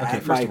 I mean, Okay,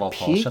 at first my of all,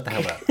 Paul, peak, shut the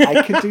hell up.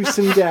 I could do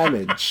some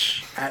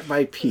damage at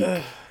my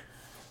peak.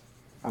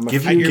 I'm a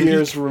Give few you- give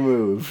years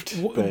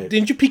removed, but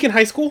Didn't you peak in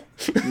high school?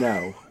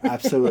 no,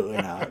 absolutely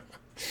not.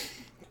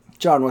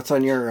 John, what's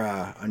on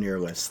your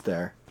list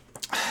there?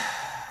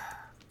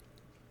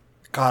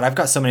 God, I've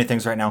got so many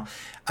things right now.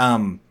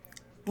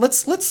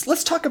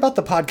 Let's talk about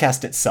the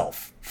podcast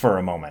itself for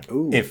a moment,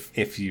 Ooh.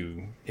 if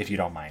you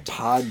don't mind.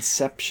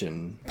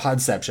 Podception.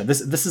 Podception.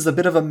 This is a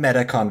bit of a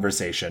meta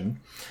conversation.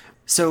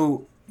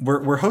 So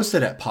we're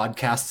hosted at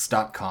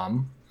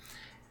podcasts.com,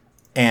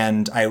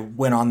 and I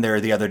went on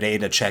there the other day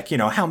to check,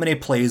 how many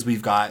plays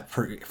we've got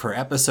per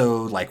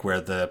episode, like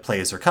where the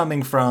plays are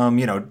coming from,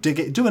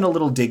 doing a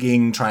little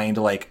digging, trying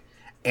to like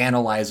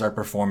analyze our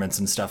performance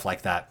and stuff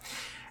like that.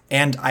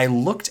 And I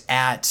looked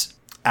at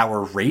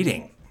our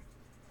rating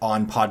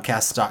on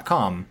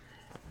podcasts.com,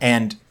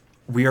 and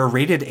we are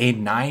rated a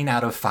 9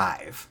 out of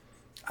 5.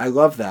 I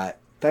love that.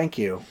 Thank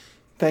you,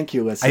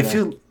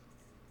 listener.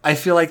 I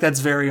feel like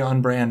that's very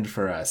on brand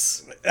for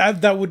us. I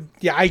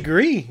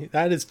agree.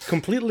 That is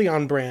completely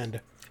on brand.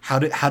 How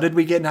did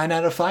we get 9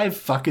 out of 5?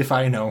 Fuck if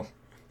I know.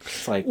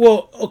 It's like,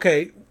 Well,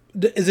 okay.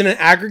 Is it an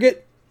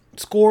aggregate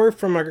score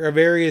from our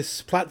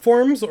various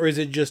platforms, or is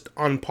it just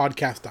on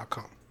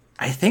podcast.com?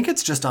 I think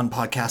it's just on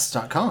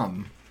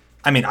podcasts.com.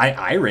 I mean,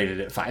 I rated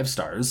it 5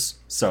 stars,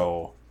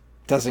 so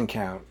doesn't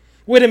count.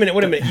 Wait a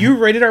minute. You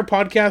rated our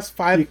podcast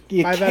five.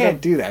 You five out can't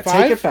of do that.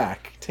 5?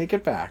 Take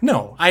it back.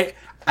 no, I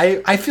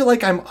feel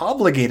like I'm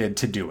obligated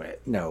to do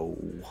it. No.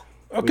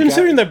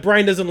 Considering that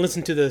Brian doesn't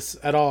listen to this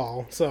at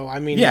all, so I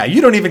mean, Yeah, you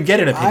don't even get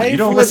an opinion. You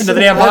don't listen to the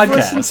damn I've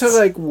podcast. listened to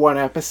like one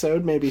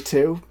episode, maybe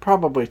two,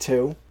 probably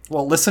two.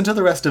 Well, listen to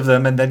the rest of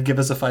them and then give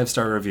us a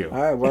 5-star review. All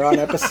right, we're on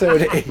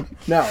episode 8.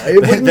 No, it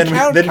wouldn't then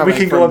count. we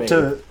can go up coming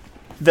from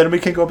to we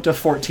can go up to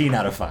 14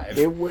 out of 5.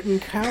 me. It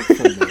wouldn't count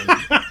for me.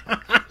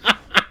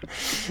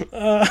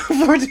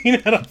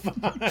 14 out of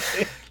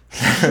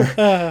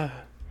 5.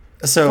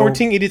 So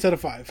 14 idiots out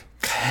of 5.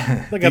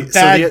 Like a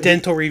bad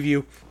dental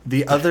review.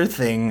 The other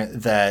thing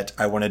that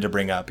I wanted to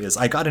bring up is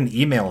I got an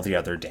email the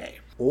other day.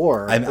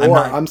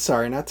 I'm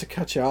sorry, not to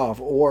cut you off,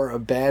 or a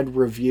bad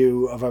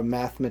review of a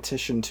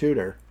mathematician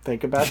tutor.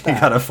 Think about I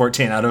that. got a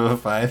 14 out of a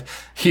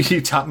 5.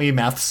 He taught me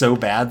math so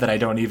bad that I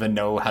don't even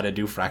know how to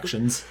do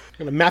fractions. I'm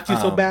gonna math you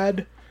so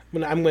bad.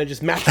 I'm gonna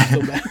just math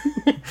you so bad.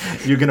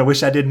 You're gonna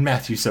wish I didn't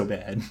math you so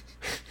bad.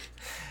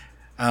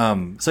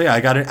 So yeah, I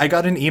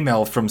got an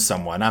email from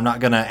someone. I'm not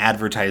gonna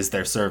advertise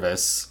their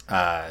service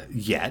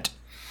yet,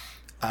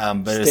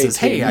 but it says,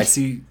 "Hey,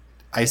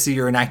 I see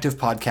you're an active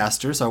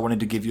podcaster, so I wanted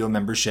to give you a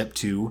membership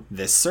to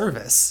this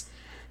service.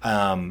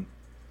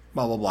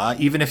 Blah blah blah.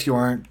 Even if you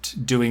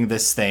aren't doing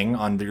this thing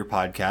on your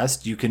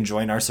podcast, you can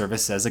join our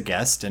service as a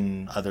guest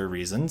and other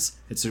reasons.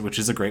 Which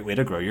is a great way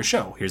to grow your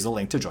show. Here's a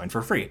link to join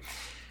for free."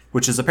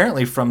 Which is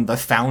apparently from the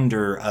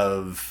founder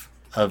of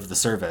the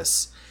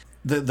service.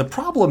 The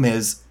problem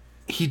is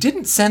he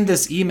didn't send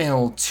this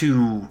email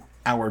to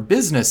our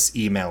business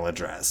email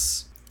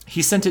address.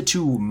 He sent it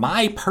to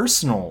my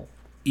personal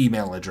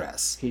email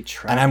address. He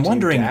tracked and I'm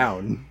wondering, you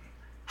down.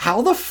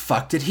 how the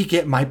fuck did he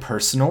get my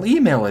personal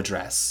email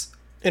address?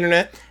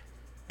 Internet.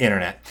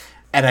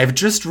 And I've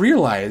just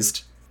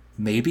realized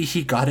maybe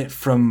he got it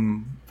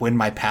from when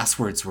my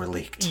passwords were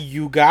leaked.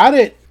 You got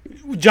it.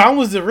 John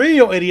was the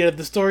real idiot of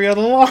the story all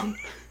along.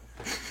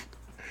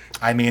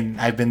 I mean,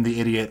 I've been the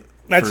idiot.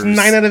 That's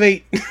 9 out of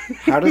 8.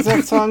 How does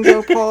that song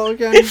go, Paul,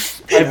 again?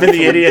 I've been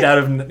the idiot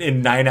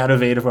in 9 out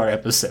of 8 of our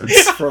episodes.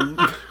 From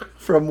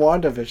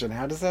WandaVision.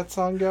 How does that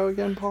song go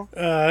again, Paul?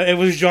 It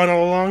was John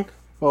all along.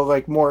 Well,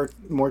 like more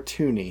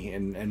toony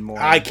and more.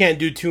 I can't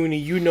do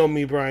Toonie. You know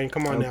me, Brian.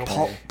 Come on now.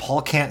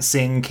 Paul can't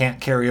sing,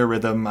 can't carry a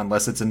rhythm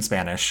unless it's in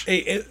Spanish.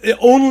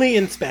 Only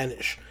in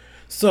Spanish.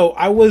 So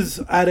I was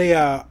at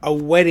a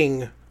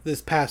wedding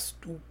this past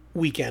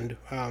weekend.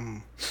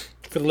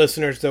 For the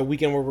listeners, the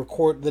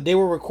day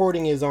we're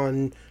recording is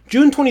on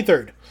June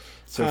 23rd.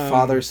 So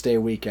Father's Day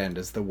weekend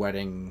is the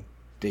wedding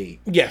date.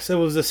 Yes, it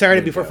was the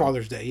Saturday before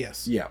Father's Day.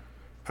 Yes. Yeah.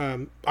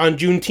 On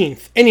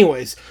Juneteenth.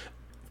 Anyways,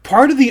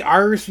 part of the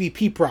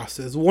RSVP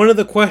process, one of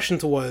the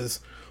questions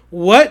was,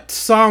 what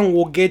song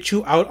will get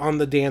you out on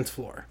the dance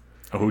floor?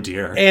 Oh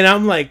dear. And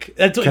I'm like,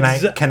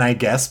 Can I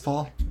guess,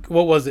 Paul?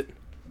 What was it?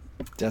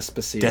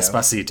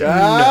 Despacito.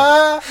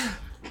 No.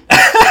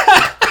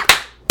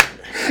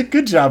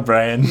 Good job,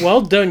 Brian.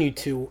 Well done, you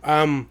two.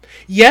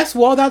 Yes,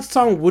 while that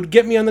song would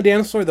get me on the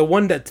dance floor, the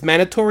one that's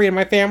mandatory in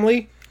my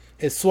family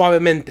is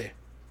Suavemente.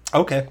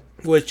 Okay.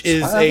 Which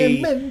is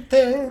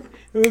Suavemente.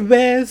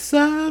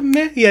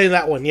 Bésame. Yeah,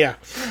 that one, yeah.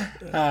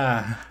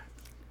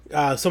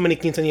 so many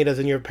quinceañeras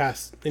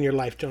in your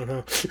life, John,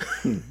 huh?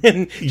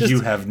 And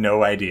You have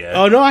no idea.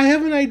 Oh no, I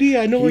have an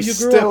idea. I know where you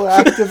He's grew still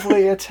up.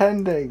 actively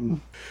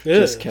attending.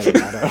 Just Ugh.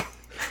 kidding.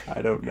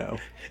 I don't know.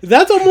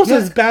 That's almost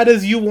as bad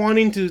as you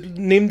wanting to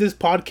name this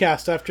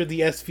podcast after the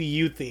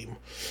SVU theme.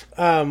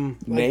 Name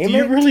do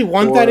you it really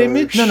want that or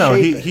image? No,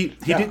 shape he it?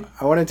 did.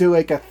 I want to do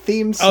like a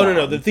theme song. Oh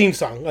no, the theme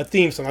song. A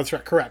theme song. That's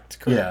right. Correct.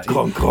 Yeah,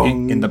 Gong,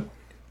 gong. in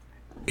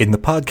the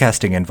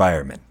podcasting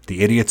environment,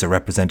 the idiots are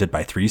represented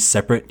by three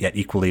separate yet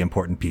equally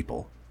important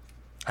people,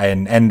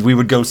 and we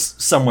would go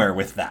somewhere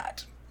with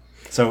that.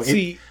 So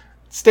See,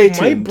 Stay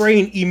my tuned.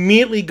 brain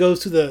immediately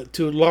goes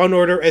to Law and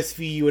Order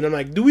SVU, and I'm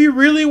like, do we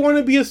really want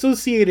to be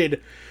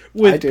associated I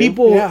with do,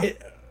 people, yeah.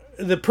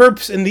 the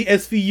perps and the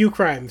SVU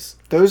crimes?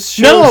 Those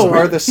shows No!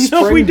 are the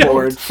No, we don't.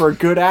 springboard for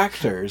good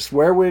actors.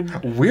 Where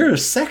would... we're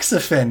sex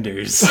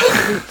offenders.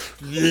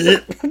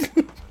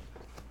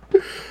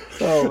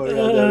 Oh my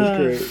god, that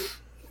was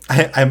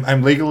great.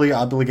 I'm legally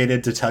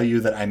obligated to tell you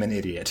that I'm an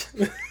idiot.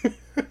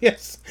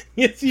 Yes,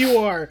 you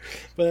are.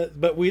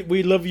 But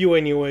we love you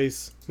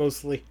anyways,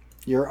 mostly.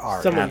 You're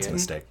our Some of That's a idiot.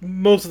 mistake.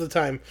 Most of the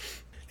time.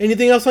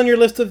 Anything else on your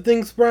list of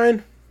things,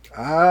 Brian?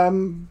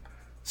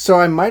 So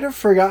I might have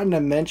forgotten to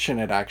mention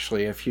it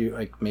actually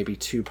maybe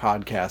 2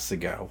 podcasts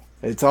ago.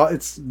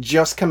 It's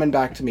just coming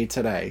back to me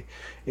today.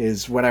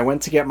 Is when I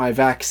went to get my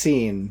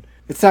vaccine.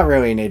 It's not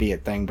really an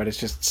idiot thing, but it's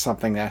just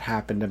something that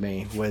happened to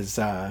me. Was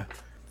I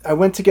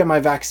went to get my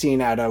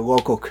vaccine at a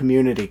local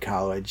community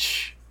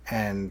college,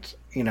 and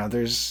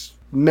there's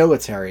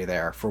military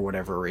there for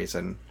whatever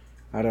reason.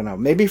 I don't know.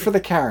 Maybe for the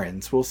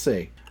Karens. We'll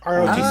see.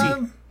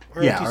 ROTC.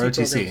 Yeah,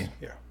 ROTC. programs.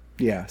 Yeah.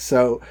 Yeah,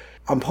 so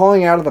I'm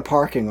pulling out of the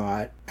parking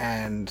lot,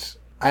 and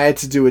I had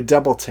to do a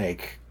double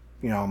take,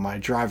 my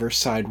driver's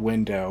side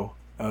window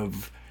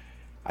of,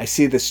 I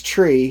see this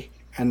tree,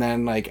 and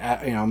then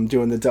I'm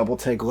doing the double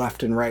take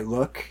left and right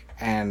look,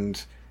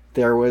 and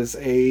there was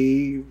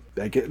a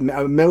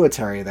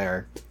military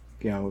there,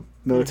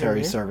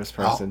 military service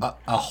person.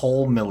 A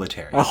whole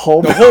military. A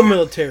whole, The whole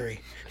military.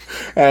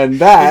 and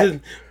that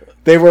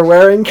they were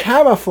wearing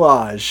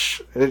camouflage.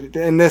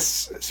 In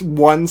this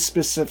one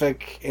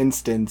specific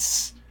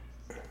instance,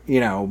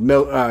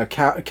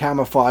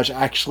 camouflage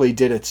actually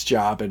did its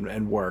job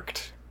and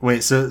worked.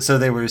 Wait, so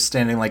they were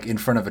standing in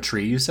front of a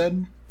tree, you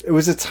said? It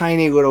was a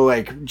tiny little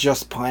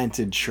just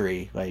planted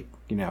tree, the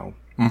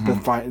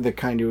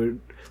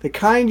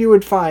kind you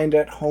would find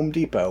at Home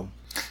Depot.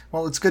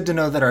 Well, it's good to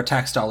know that our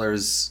tax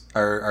dollars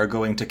are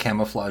going to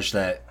camouflage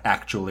that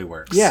actually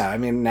works. Yeah, I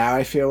mean, now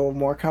I feel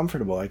more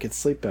comfortable. I could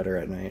sleep better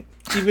at night.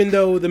 Even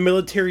though the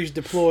military's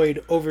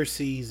deployed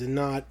overseas and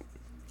not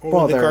only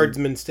Well, the they're-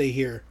 guardsmen stay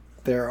here.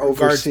 They're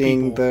Guards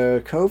overseeing people.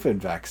 the COVID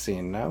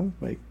vaccine, no?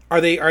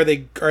 Are they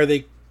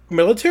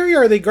military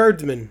or are they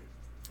guardsmen?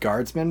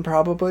 Guardsmen,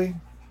 probably?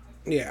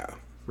 Yeah.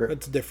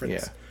 That's the difference.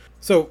 Yeah.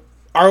 So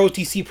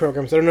ROTC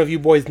programs, I don't know if you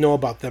boys know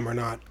about them or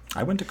not.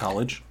 I went to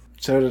college.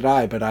 So did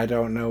I, but I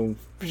don't know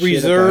shit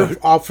Reserve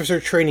about- Officer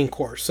Training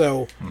Corps.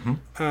 So,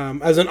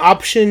 as an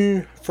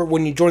option for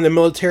when you join the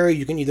military,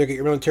 you can either get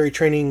your military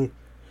training,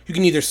 you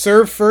can either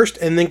serve first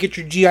and then get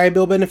your GI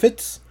Bill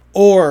benefits,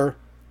 or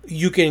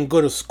you can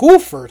go to school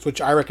first, which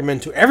I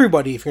recommend to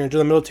everybody. If you're going to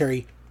join the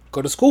military,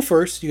 go to school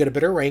first, you get a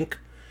better rank.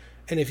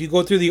 And if you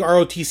go through the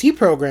ROTC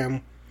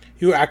program,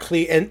 you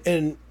actually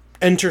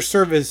enter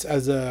service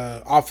as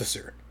a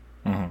officer,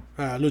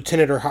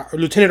 lieutenant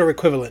or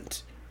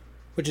equivalent,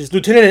 which is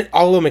lieutenant in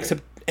all of them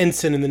except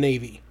ensign in the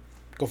Navy.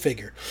 Go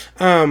figure.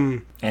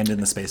 And in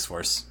the Space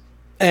Force.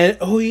 And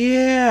oh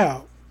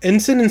yeah,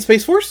 ensign in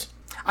Space Force.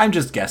 I'm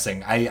just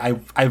guessing.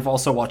 I've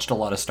also watched a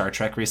lot of Star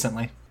Trek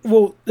recently.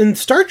 Well, in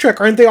Star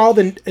Trek, aren't they all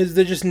is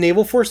they just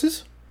naval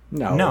forces?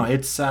 No. No,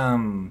 it's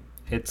oh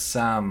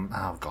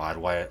god,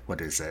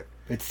 what is it?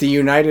 It's the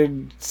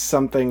United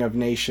something of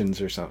Nations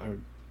or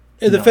something.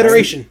 The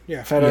Federation.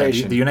 Yeah.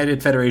 Federation. The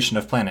United Federation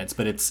of Planets,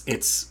 but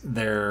it's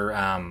their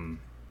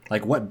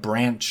what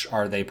branch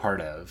are they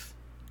part of?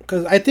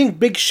 Because I think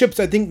big ships.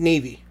 I think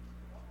Navy.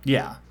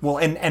 Yeah. Well,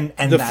 and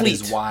The that fleet.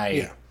 is why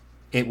Yeah.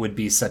 it would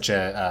be such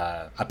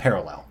a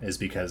parallel, is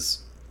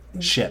because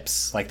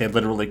ships, they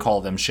literally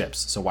call them ships.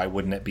 So why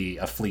wouldn't it be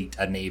a fleet,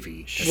 a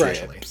navy,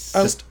 essentially? Ships.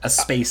 Just a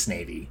space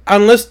navy.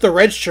 Unless the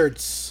red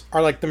shirts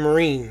are like the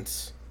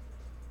Marines,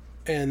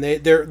 and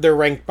they're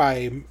ranked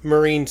by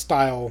Marine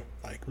style,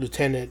 like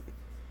lieutenant,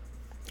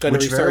 gunnery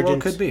Which very well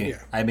sergeant. could be.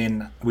 Yeah. I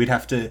mean, we'd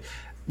have to.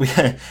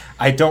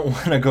 I don't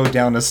want to go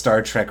down a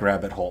Star Trek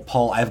rabbit hole,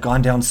 Paul. I've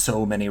gone down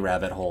so many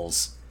rabbit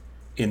holes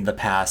in the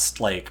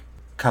past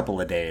couple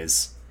of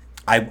days.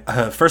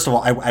 First of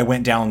all, I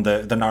went down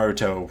the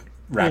Naruto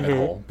rabbit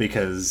hole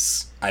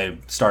because I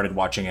started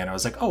watching it and I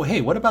was like, oh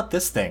hey, what about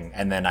this thing?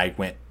 And then I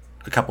went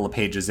a couple of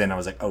pages in, I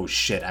was like, oh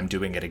shit, I'm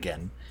doing it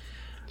again.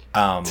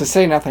 To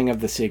say nothing of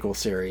the sequel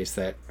series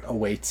that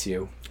awaits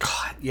you.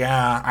 God,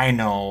 yeah, I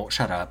know.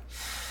 Shut up.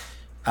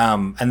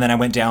 And then I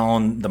went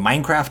down the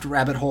Minecraft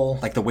rabbit hole,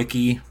 the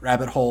wiki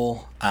rabbit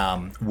hole,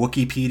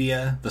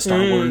 Wikipedia, the Star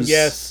Wars,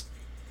 Yes.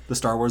 the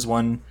Star Wars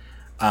one.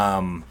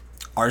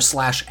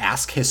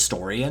 r/ask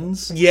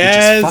historians,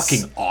 Yes. which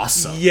is fucking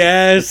awesome.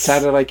 Yes.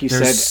 Sounded like you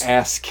There's- said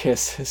ass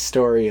kiss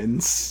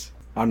historians.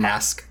 On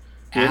Ask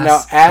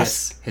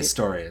ask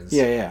historians.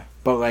 Yeah.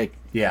 But like,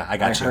 Yeah, I I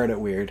got you. heard it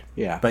weird.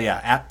 Yeah. But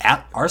yeah,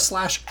 at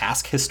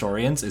r/ask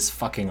historians is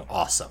fucking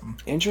awesome.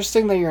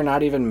 Interesting that you're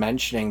not even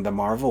mentioning the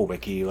Marvel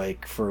wiki,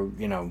 like for,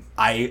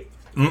 I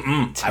 10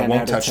 won't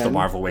out of touch the 10?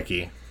 Marvel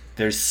wiki.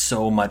 There's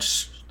so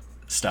much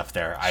stuff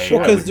there. I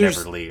Because would there's-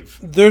 never leave.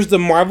 There's the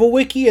Marvel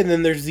wiki and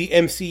then there's the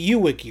MCU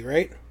wiki,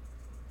 right?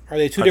 Are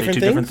they two Are they different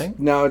two things? different things?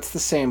 No, it's the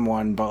same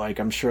one, but like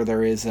I'm sure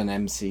there is an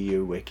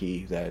MCU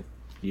wiki that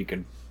you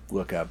could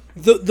look up.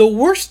 The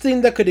worst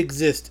thing that could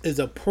exist is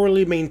a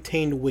poorly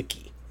maintained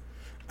wiki.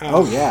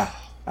 Oh yeah,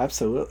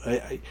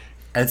 absolutely.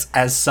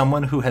 As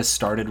someone who has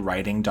started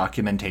writing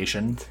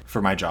documentation for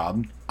my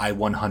job, I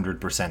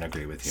 100%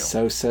 agree with you.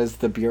 So says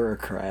the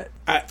bureaucrat.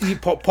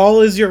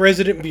 Paul is your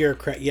resident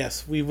bureaucrat.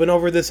 Yes, we went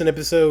over this in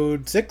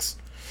episode 6.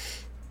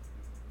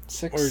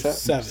 Six, Or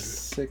 7.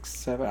 6,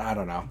 7. I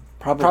don't know.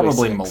 Probably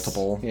Probably 6.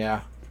 multiple.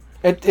 Yeah,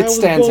 I it was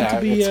stands going out. to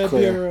be It's a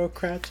clear.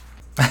 bureaucrat.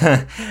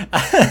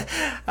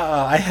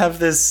 I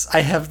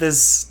have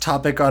this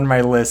topic on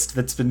my list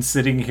that's been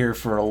sitting here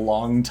for a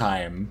long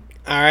time.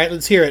 All right,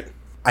 let's hear it.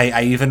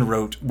 I even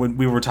wrote when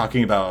we were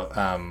talking about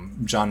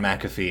John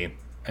McAfee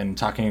and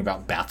talking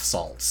about bath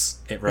salts.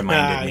 It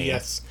reminded me.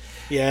 Yes.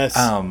 Yes.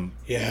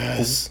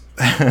 Yes.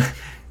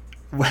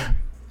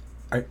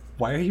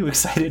 Why are you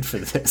excited for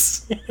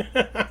this?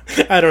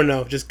 I don't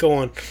know. Just go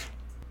on.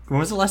 When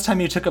was the last time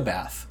you took a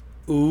bath?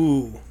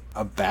 Ooh.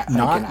 A bat,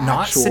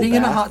 Not sitting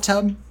in a hot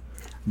tub,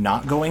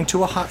 not going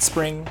to a hot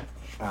spring,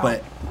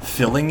 but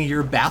filling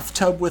your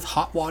bathtub with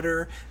hot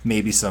water,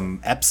 maybe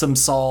some Epsom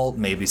salt,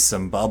 maybe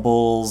some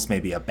bubbles,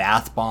 maybe a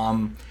bath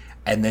bomb,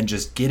 and then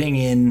just getting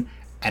in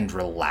and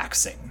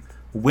relaxing.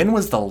 When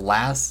was the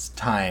last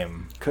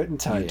time Couldn't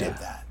tell you. did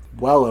that?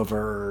 Well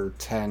over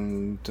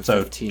 10 to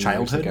So, 15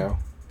 childhood? years ago.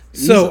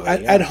 So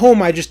Easily, at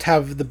home, I just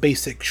have the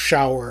basic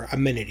shower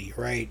amenity,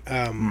 right?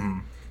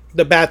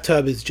 The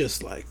bathtub is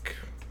just like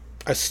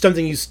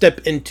something you step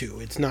into.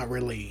 It's not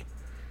really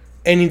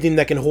anything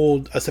that can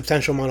hold a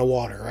substantial amount of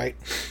water, right?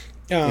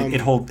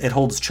 It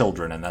holds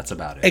children, and that's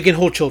about It it. can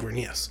hold children,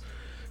 yes.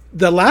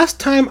 The last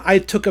time I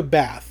took a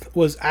bath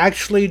was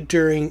actually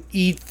during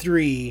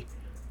E3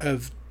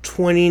 of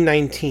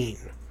 2019.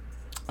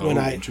 When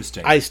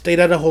Interesting. I stayed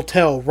at a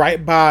hotel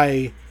right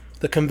by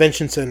the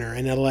convention center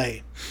in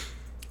LA.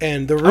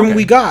 And the room Okay.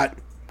 we got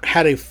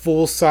had a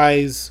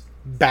full-size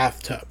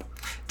bathtub.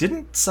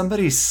 Didn't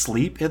somebody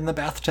sleep in the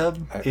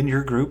bathtub in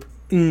your group?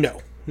 No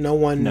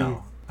one.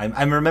 No.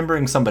 I'm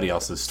remembering somebody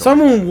else's story.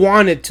 Someone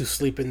wanted to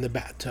sleep in the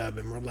bathtub,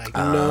 and we're like,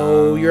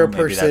 "No, you're a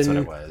Maybe person. that's what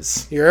it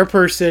was. You're a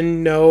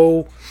person.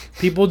 No,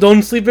 people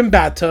don't sleep in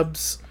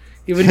bathtubs."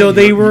 Even though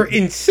they were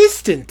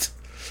insistent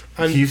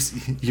on.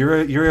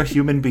 You're a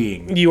human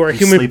being. You are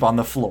human- Sleep on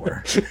the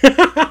floor.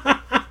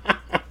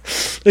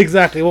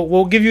 Exactly.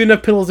 We'll give you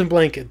enough pillows and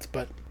blankets,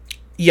 but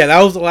yeah,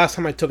 that was the last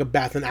time I took a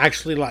bath and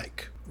actually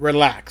like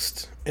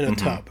relaxed in a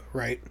tub,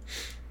 right?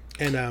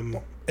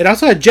 And it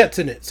also had jets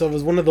in it, so it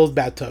was one of those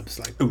bathtubs,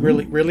 like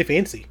really, really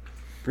fancy.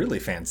 Really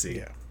fancy.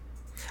 Yeah.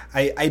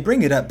 I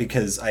bring it up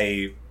because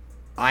I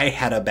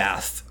had a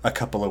bath a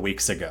couple of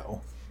weeks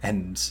ago,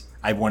 and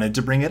I wanted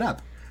to bring it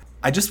up.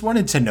 I just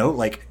wanted to note,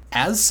 like,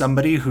 as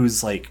somebody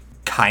who's like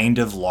kind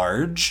of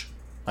large,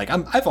 like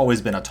I've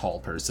always been a tall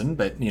person,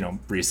 but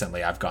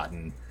recently I've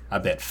gotten a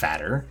bit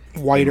fatter,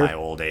 Wider. in my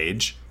old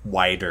age,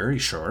 wider,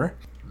 sure.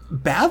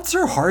 Baths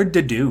are hard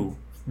to do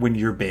when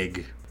you're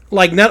big.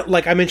 Like not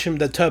like I mentioned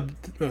the tub,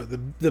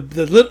 the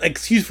little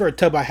excuse for a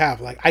tub I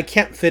have. Like I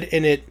can't fit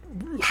in it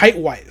height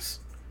wise.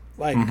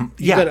 Like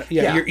Yeah,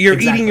 you're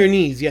exactly. eating your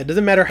knees. Yeah, it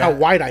doesn't matter how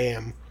wide I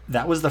am.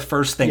 That was the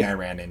first thing Yeah. I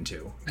ran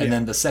into. And Yeah.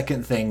 then the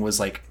second thing was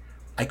like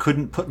I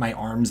couldn't put my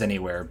arms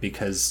anywhere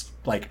because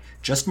like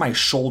just my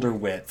shoulder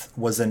width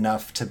was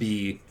enough to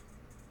be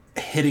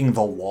hitting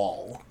the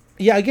wall.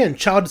 Yeah, again,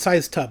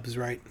 child-sized tubs,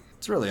 right?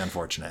 It's really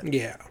unfortunate.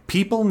 Yeah.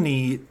 People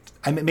need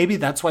maybe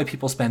that's why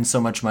people spend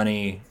so much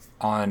money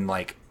on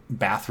like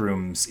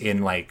bathrooms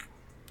in like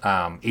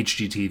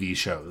HGTV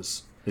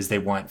shows is they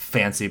want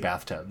fancy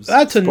bathtubs.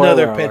 That's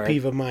another Spoiler pet alert.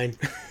 peeve of mine.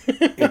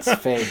 It's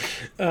fake.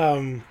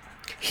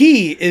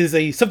 He is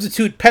a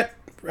substitute pet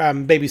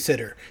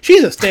babysitter.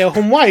 She's a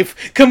stay-at-home wife.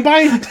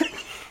 Combined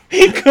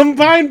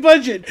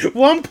budget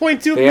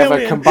 1.2 They have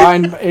million. a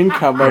combined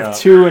income of Yeah.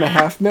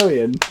 2.5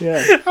 million.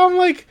 Yeah. I'm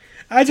like,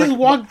 I just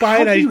walked by How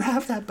and do I you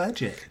have that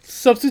budget?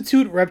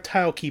 substitute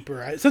reptile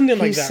keeper, something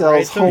He like that, sells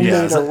right? So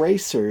homemade Yeah.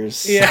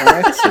 erasers Yeah.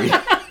 on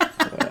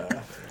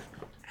Etsy.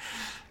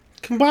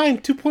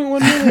 combined 2.1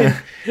 million.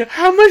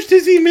 How much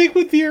does he make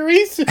with the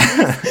eraser?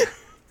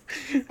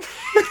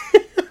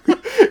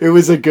 It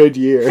was a good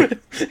year.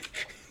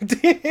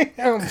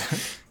 Damn.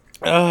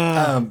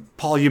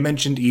 Paul, you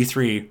mentioned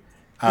E3.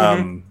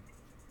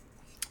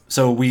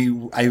 So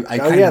I Oh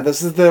kind yeah, of,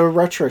 this is the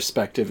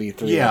retrospective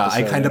E3. yeah, I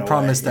episode kind in of a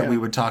promised way, that yeah. we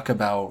would talk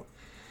about,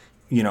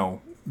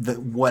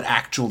 what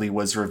actually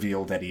was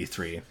revealed at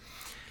E3.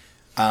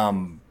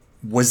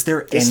 Was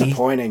there any...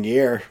 Disappointing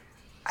year.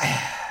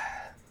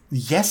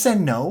 Yes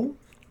and no.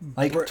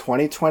 Like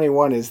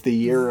 2021 is the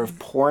year of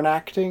porn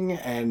acting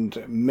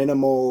and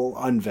minimal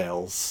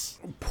unveils.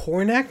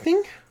 Porn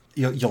acting?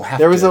 You'll have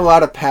There was to... a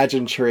lot of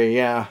pageantry,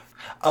 yeah.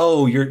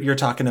 Oh, you're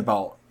talking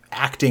about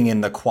acting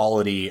in the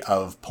quality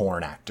of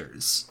porn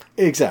actors.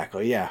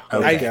 Exactly, yeah.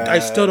 Okay. I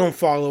still don't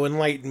follow.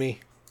 Enlighten me.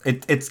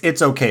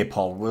 It's okay,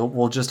 Paul.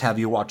 We'll just have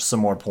you watch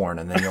some more porn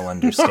and then you'll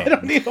understand. I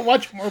don't need to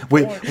watch more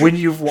porn. When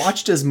you've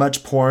watched as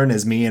much porn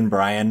as me and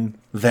Brian,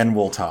 then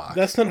we'll talk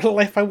That's not a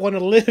life I want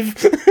to live.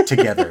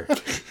 together.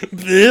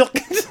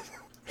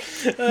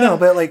 No,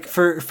 but like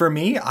for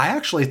me, I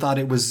actually thought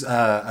it was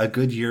a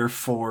good year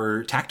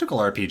for tactical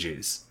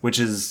RPGs, which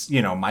is,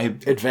 my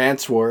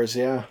Advance Wars,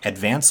 yeah.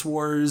 Advance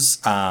Wars,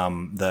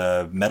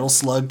 the Metal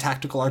Slug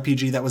tactical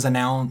RPG that was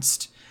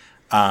announced,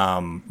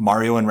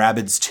 Mario and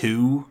Rabbids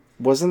 2.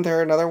 Wasn't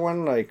there another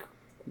one, like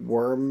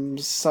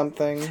Worms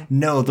something?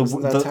 No,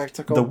 Wasn't that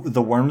tactical?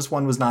 the Worms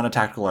one was not a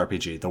tactical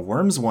RPG. The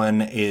Worms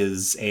one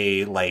is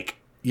a, like,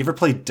 you ever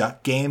play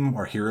Duck Game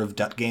or hear of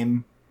Duck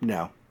Game?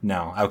 No.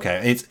 No,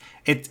 okay.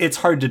 It's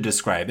hard to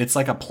describe. It's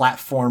like a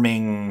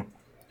platforming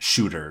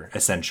shooter,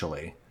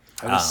 essentially.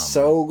 I was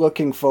so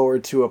looking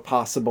forward to a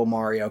possible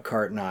Mario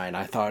Kart 9.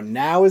 I thought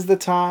now is the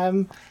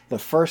time. The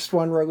first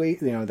one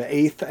released, the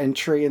 8th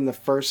entry in the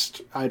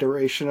first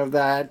iteration of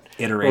that.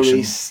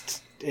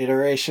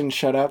 Iteration,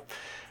 shut up.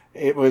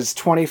 It was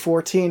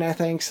 2014, I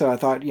think, so I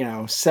thought,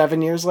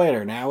 7 years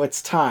later, now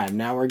it's time.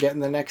 Now we're getting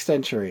the next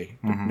entry.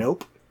 Mm-hmm.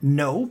 Nope.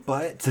 No,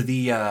 but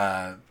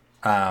the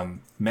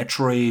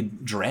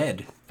Metroid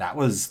Dread, that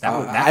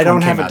I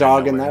don't have a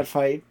dog in that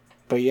fight,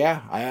 but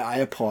yeah, I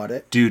applaud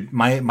it. Dude,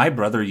 my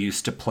brother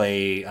used to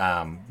play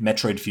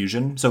Metroid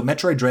Fusion. So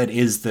Metroid Dread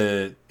is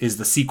the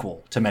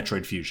sequel to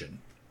Metroid Fusion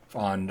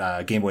on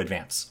Game Boy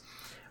Advance.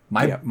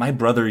 My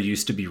brother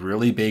used to be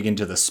really big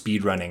into the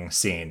speedrunning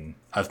scene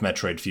of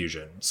Metroid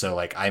Fusion. So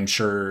like I'm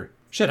sure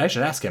I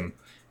should ask him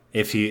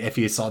if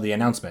he saw the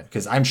announcement,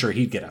 because I'm sure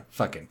he'd get a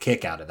fucking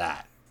kick out of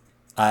that.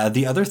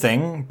 The other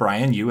thing,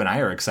 Brian, you and I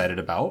are excited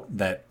about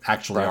that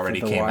actually Breath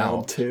already of the came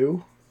Wild out.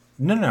 2?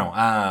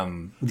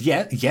 No.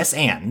 Yes,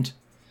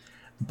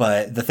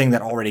 but the thing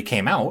that already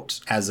came out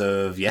as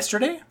of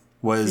yesterday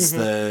was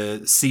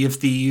the Sea of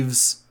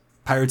Thieves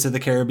Pirates of the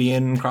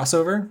Caribbean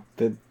crossover.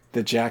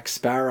 The Jack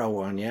Sparrow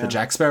one, yeah. The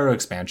Jack Sparrow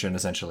expansion,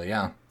 essentially,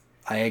 yeah.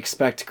 I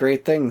expect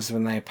great things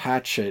when they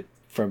patch it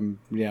from,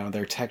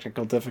 their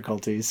technical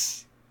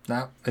difficulties.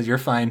 No, you're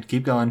fine.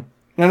 Keep going.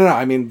 No.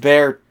 I mean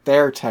their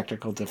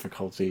technical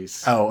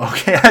difficulties. Oh,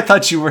 okay. I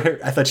thought you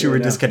were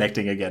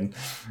disconnecting again.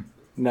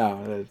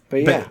 No,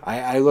 but yeah,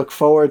 I look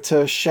forward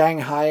to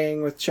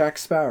Shanghaiing with Jack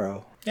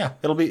Sparrow. Yeah,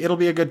 it'll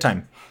be a good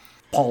time.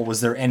 Paul, was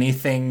there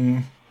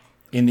anything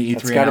in the E3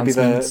 It's got to be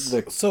announcements?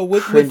 the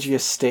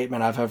cringiest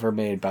statement I've ever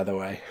made, by the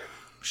way.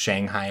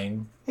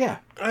 Shanghaiing. Yeah.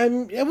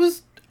 It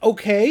was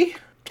okay.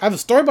 I have a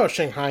story about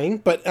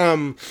Shanghaiing, but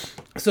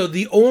so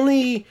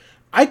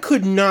I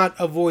could not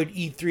avoid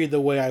E3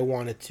 the way I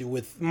wanted to.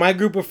 With my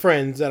group of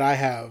friends that I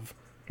have,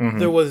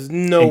 there was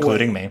no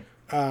including way.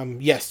 me.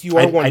 Yes, you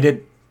are one. I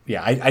did.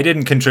 Yeah, I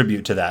didn't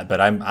contribute to that,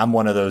 but I'm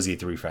one of those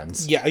E3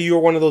 friends. Yeah, you are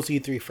one of those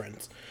E3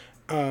 friends.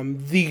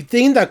 The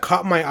thing that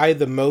caught my eye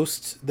the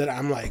most, that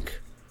I'm like,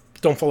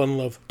 don't fall in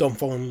love,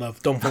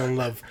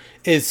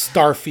 is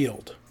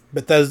Starfield,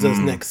 Bethesda's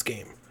next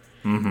game.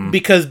 Mm-hmm.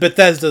 Because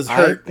Bethesda's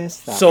hurt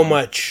so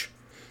much.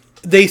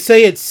 They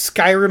say it's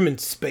Skyrim in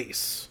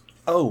space.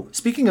 Oh,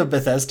 speaking of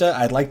Bethesda,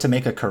 I'd like to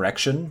make a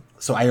correction.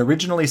 So I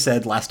originally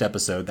said last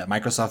episode that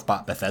Microsoft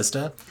bought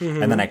Bethesda,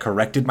 and then I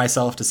corrected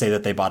myself to say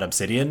that they bought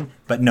Obsidian.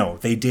 But no,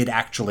 they did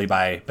actually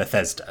buy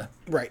Bethesda.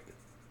 Right.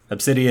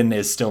 Obsidian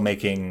is still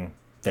making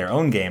their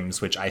own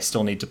games, which I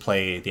still need to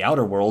play The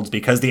Outer Worlds,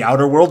 because The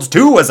Outer Worlds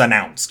 2 was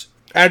announced.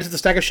 Add it to the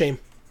stack of shame.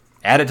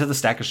 Add it to the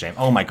stack of shame.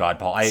 Oh my god,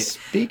 Paul.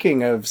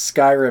 Speaking of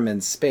Skyrim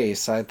in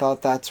space, I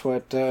thought that's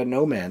what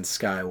No Man's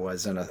Sky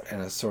was in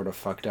a sort of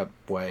fucked up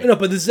way. No,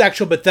 but this is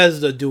actual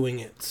Bethesda doing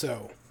it,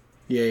 so...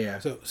 Yeah.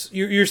 So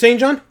you're saying,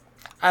 John?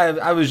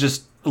 I was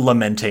just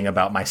lamenting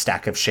about my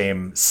stack of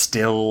shame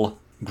still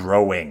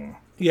growing.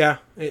 Yeah,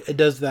 it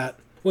does that.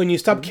 When you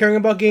stop caring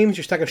about games,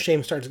 your stack of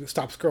shame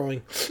stops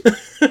growing.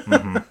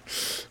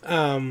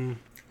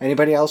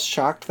 Anybody else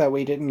shocked that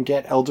we didn't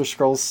get Elder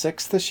Scrolls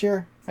 6 this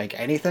year? Like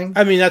anything?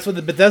 I mean, that's what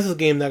the Bethesda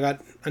game that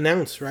got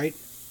announced, right?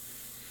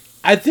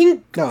 I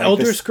think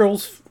Elder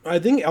Scrolls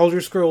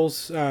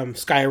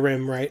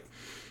Skyrim, right,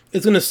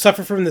 is going to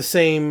suffer from the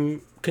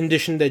same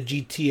condition that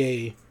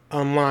GTA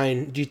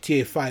Online,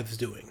 GTA 5 is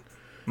doing.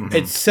 Mm-hmm.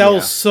 It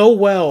sells so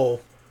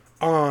well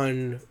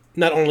on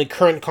not only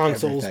current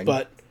consoles,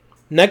 but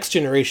next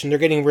generation. They're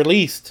getting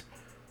released.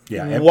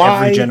 Yeah,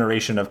 every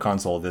generation of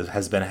console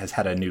has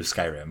had a new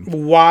Skyrim.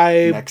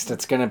 Why? Next,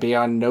 it's going to be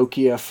on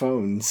Nokia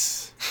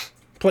phones.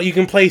 You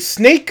can play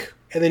Snake,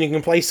 and then you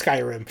can play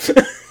Skyrim.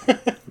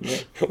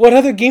 What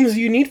other games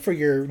do you need for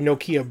your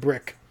Nokia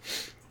brick?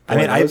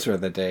 Those were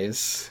the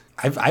days.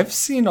 I've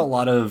seen a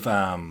lot of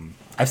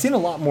I've seen a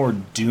lot more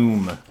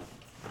Doom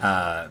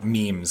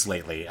memes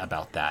lately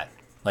about that.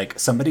 Like,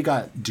 somebody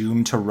got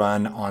Doom to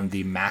run on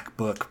the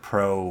MacBook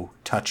Pro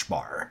Touch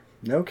Bar.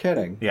 No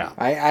kidding. Yeah.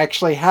 I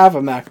actually have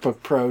a MacBook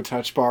Pro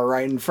Touch Bar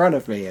right in front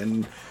of me,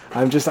 and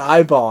I'm just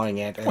eyeballing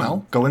it. And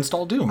Well, go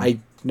install Doom.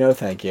 no,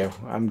 thank you.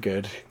 I'm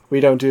good.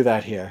 We don't do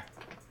that here.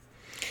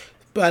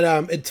 But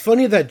it's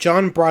funny that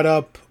John brought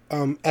up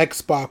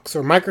Xbox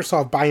or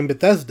Microsoft buying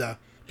Bethesda,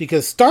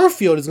 because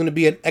Starfield is going to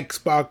be an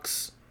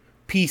Xbox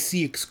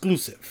PC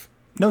exclusive.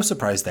 No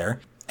surprise there.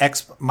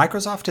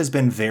 Microsoft has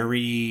been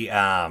very,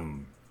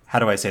 how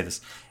do I say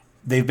this?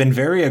 They've been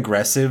very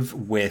aggressive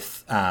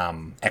with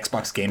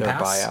Xbox Game Their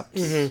Pass.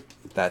 buy-ups.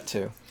 That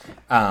too.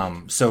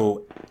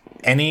 So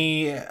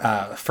any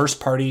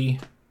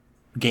first-party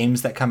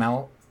games that come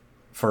out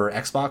for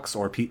Xbox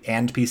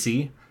and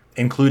PC,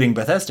 including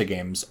Bethesda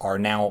games, are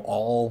now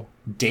all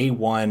day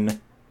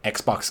one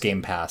Xbox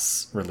Game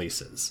Pass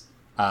releases,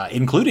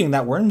 including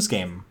that Worms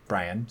game,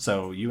 Brian.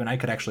 So you and I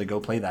could actually go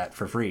play that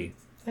for free.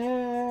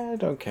 I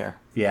don't care.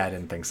 Yeah, I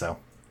didn't think so.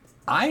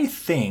 I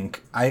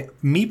think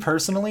me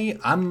personally,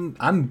 I'm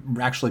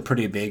actually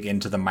pretty big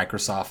into the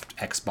Microsoft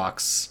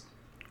Xbox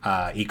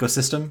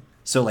ecosystem.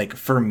 So like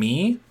for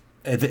me,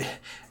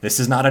 this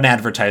is not an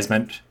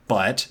advertisement,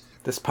 but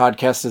This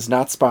podcast is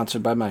not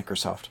sponsored by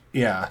Microsoft.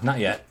 yeah, not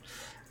yet.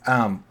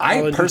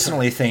 I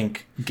personally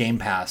think Game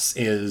Pass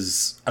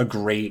is a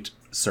great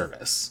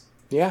service.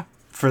 Yeah.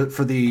 For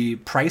the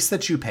price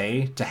that you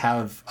pay to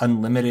have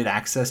unlimited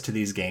access to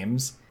these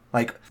games.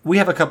 Like, we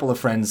have a couple of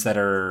friends that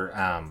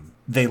are,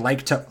 they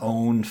like to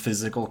own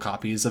physical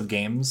copies of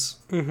games.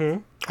 Mm-hmm.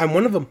 I'm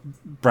one of them.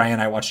 Brian,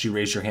 I watched you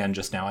raise your hand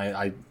just now.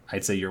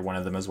 I'd say you're one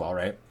of them as well,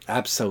 right?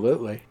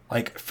 Absolutely.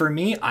 Like, for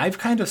me, I've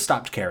kind of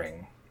stopped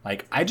caring.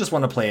 Like, I just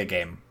want to play a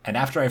game. And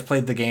after I've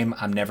played the game,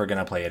 I'm never going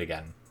to play it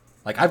again.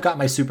 Like, I've got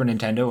my Super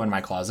Nintendo in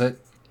my closet.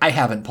 I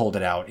haven't pulled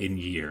it out in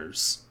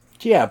years.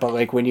 Yeah, but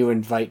like when you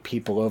invite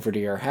people over to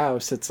your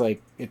house, it's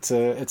like it's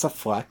a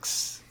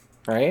flex,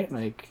 right?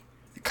 Like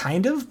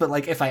Kind of, but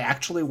like if I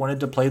actually wanted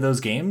to play those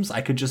games,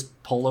 I could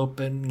just pull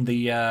open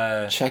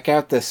the check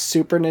out the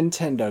Super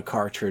Nintendo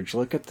cartridge.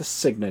 Look at the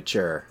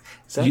signature.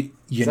 Is that, you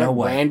is know that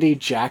what? Randy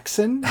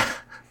Jackson?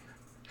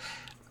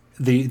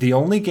 The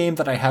only game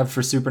that I have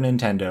for Super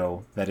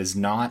Nintendo that is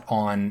not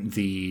on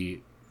the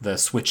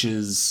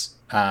Switch's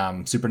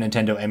Super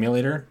Nintendo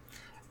emulator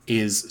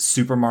is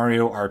Super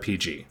Mario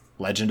RPG: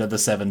 Legend of the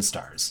Seven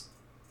Stars.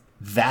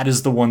 That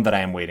is the one that I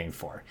am waiting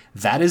for.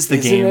 That is the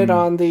game. Isn't it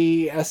on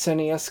the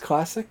SNES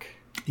Classic?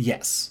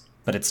 Yes,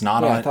 but it's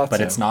not Yeah, I on. thought But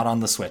so. it's not on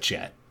the Switch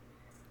yet.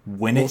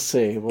 We'll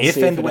see. We'll if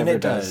see and if when ever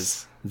it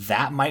does,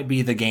 that might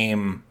be the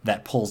game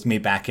that pulls me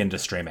back into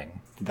streaming.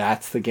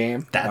 That's the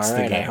game. That's All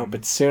the right, I game. hope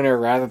it's sooner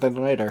rather than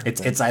later.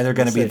 It's either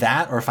going to we'll be see.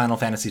 that or Final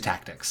Fantasy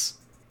Tactics.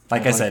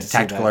 Like I'd I like said, to see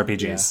tactical that,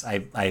 RPGs.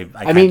 I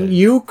I mean, kinda-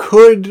 you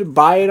could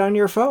buy it on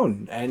your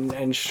phone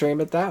and stream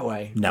it that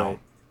way. no,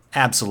 but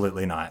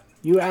absolutely not.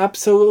 you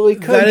absolutely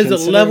could. That is a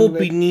considering level that-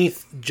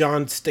 beneath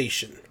John's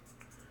station.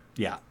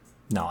 Yeah,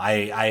 no,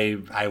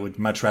 I would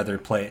much rather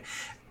play.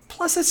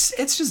 Plus,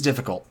 it's just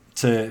difficult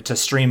to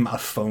stream a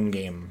phone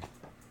game.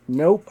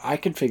 Nope, I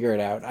could figure it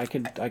out. I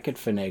could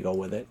finagle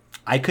with it.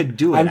 I could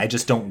do it. I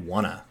just don't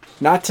wanna.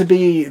 Not to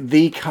be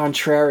the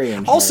contrarian.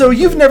 here, Also,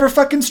 you've but- never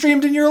fucking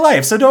streamed in your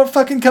life, so don't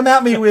fucking come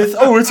at me with,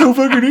 oh, it's so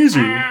fucking easy.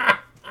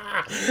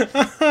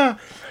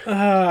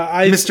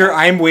 Mister,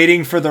 I'm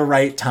waiting for the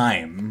right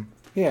time.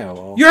 Yeah,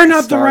 well, You're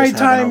not the stars right haven't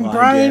time, aligned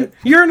Brian. yet.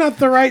 You're not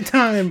the right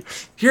time.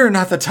 You're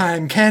not the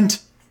time, Kent.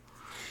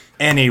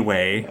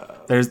 Anyway,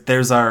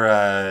 there's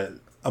our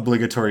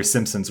obligatory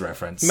Simpsons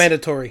reference.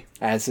 Mandatory.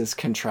 As is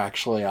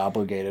contractually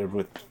obligated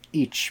with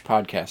each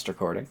podcast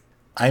recording.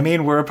 I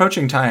mean, we're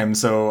approaching time,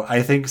 so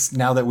I think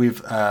now that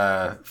we've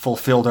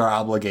fulfilled our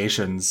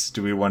obligations,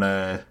 do we want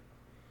to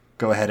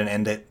go ahead and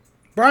end it?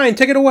 Brian,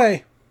 take it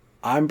away.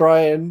 I'm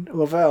Brian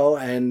Lavelle,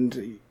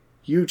 and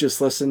you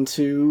just listened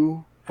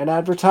to an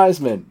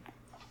advertisement.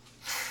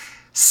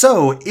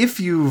 So, if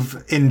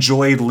you've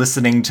enjoyed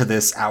listening to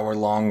this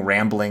hour-long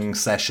rambling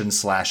session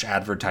 /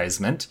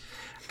 advertisement,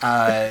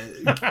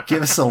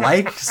 give us a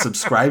like,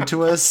 subscribe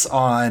to us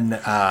on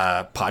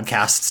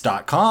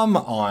podcasts.com,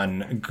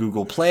 on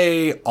Google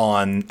Play,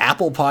 on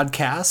Apple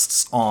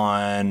Podcasts,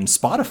 on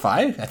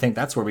Spotify. I think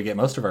that's where we get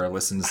most of our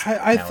listens.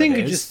 I think it's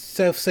nowadays. just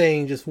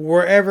self-saying, just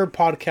wherever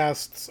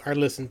podcasts are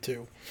listened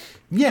to.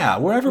 Yeah,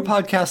 wherever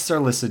podcasts are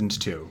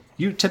listened to.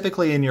 You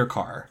typically in your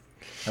car.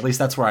 At least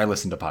that's where I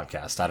listen to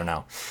podcasts. I don't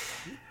know.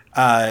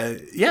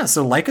 Yeah,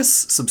 so like us,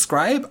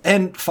 subscribe,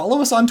 and follow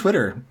us on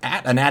Twitter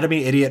at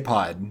Anatomy Idiot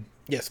Pod.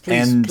 Yes,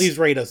 please, And- please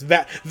rate us,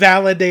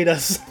 validate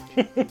us.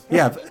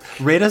 Yeah,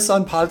 rate us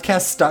on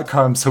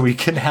podcasts.com so we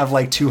can have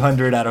like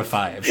 200 out of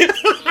 5.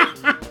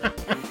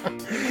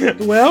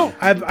 Well,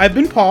 I've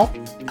been Paul.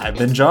 I've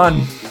been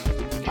John.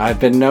 I've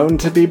been known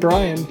to be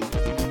Brian.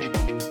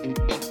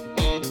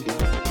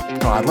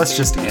 God, let's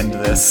just end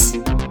this.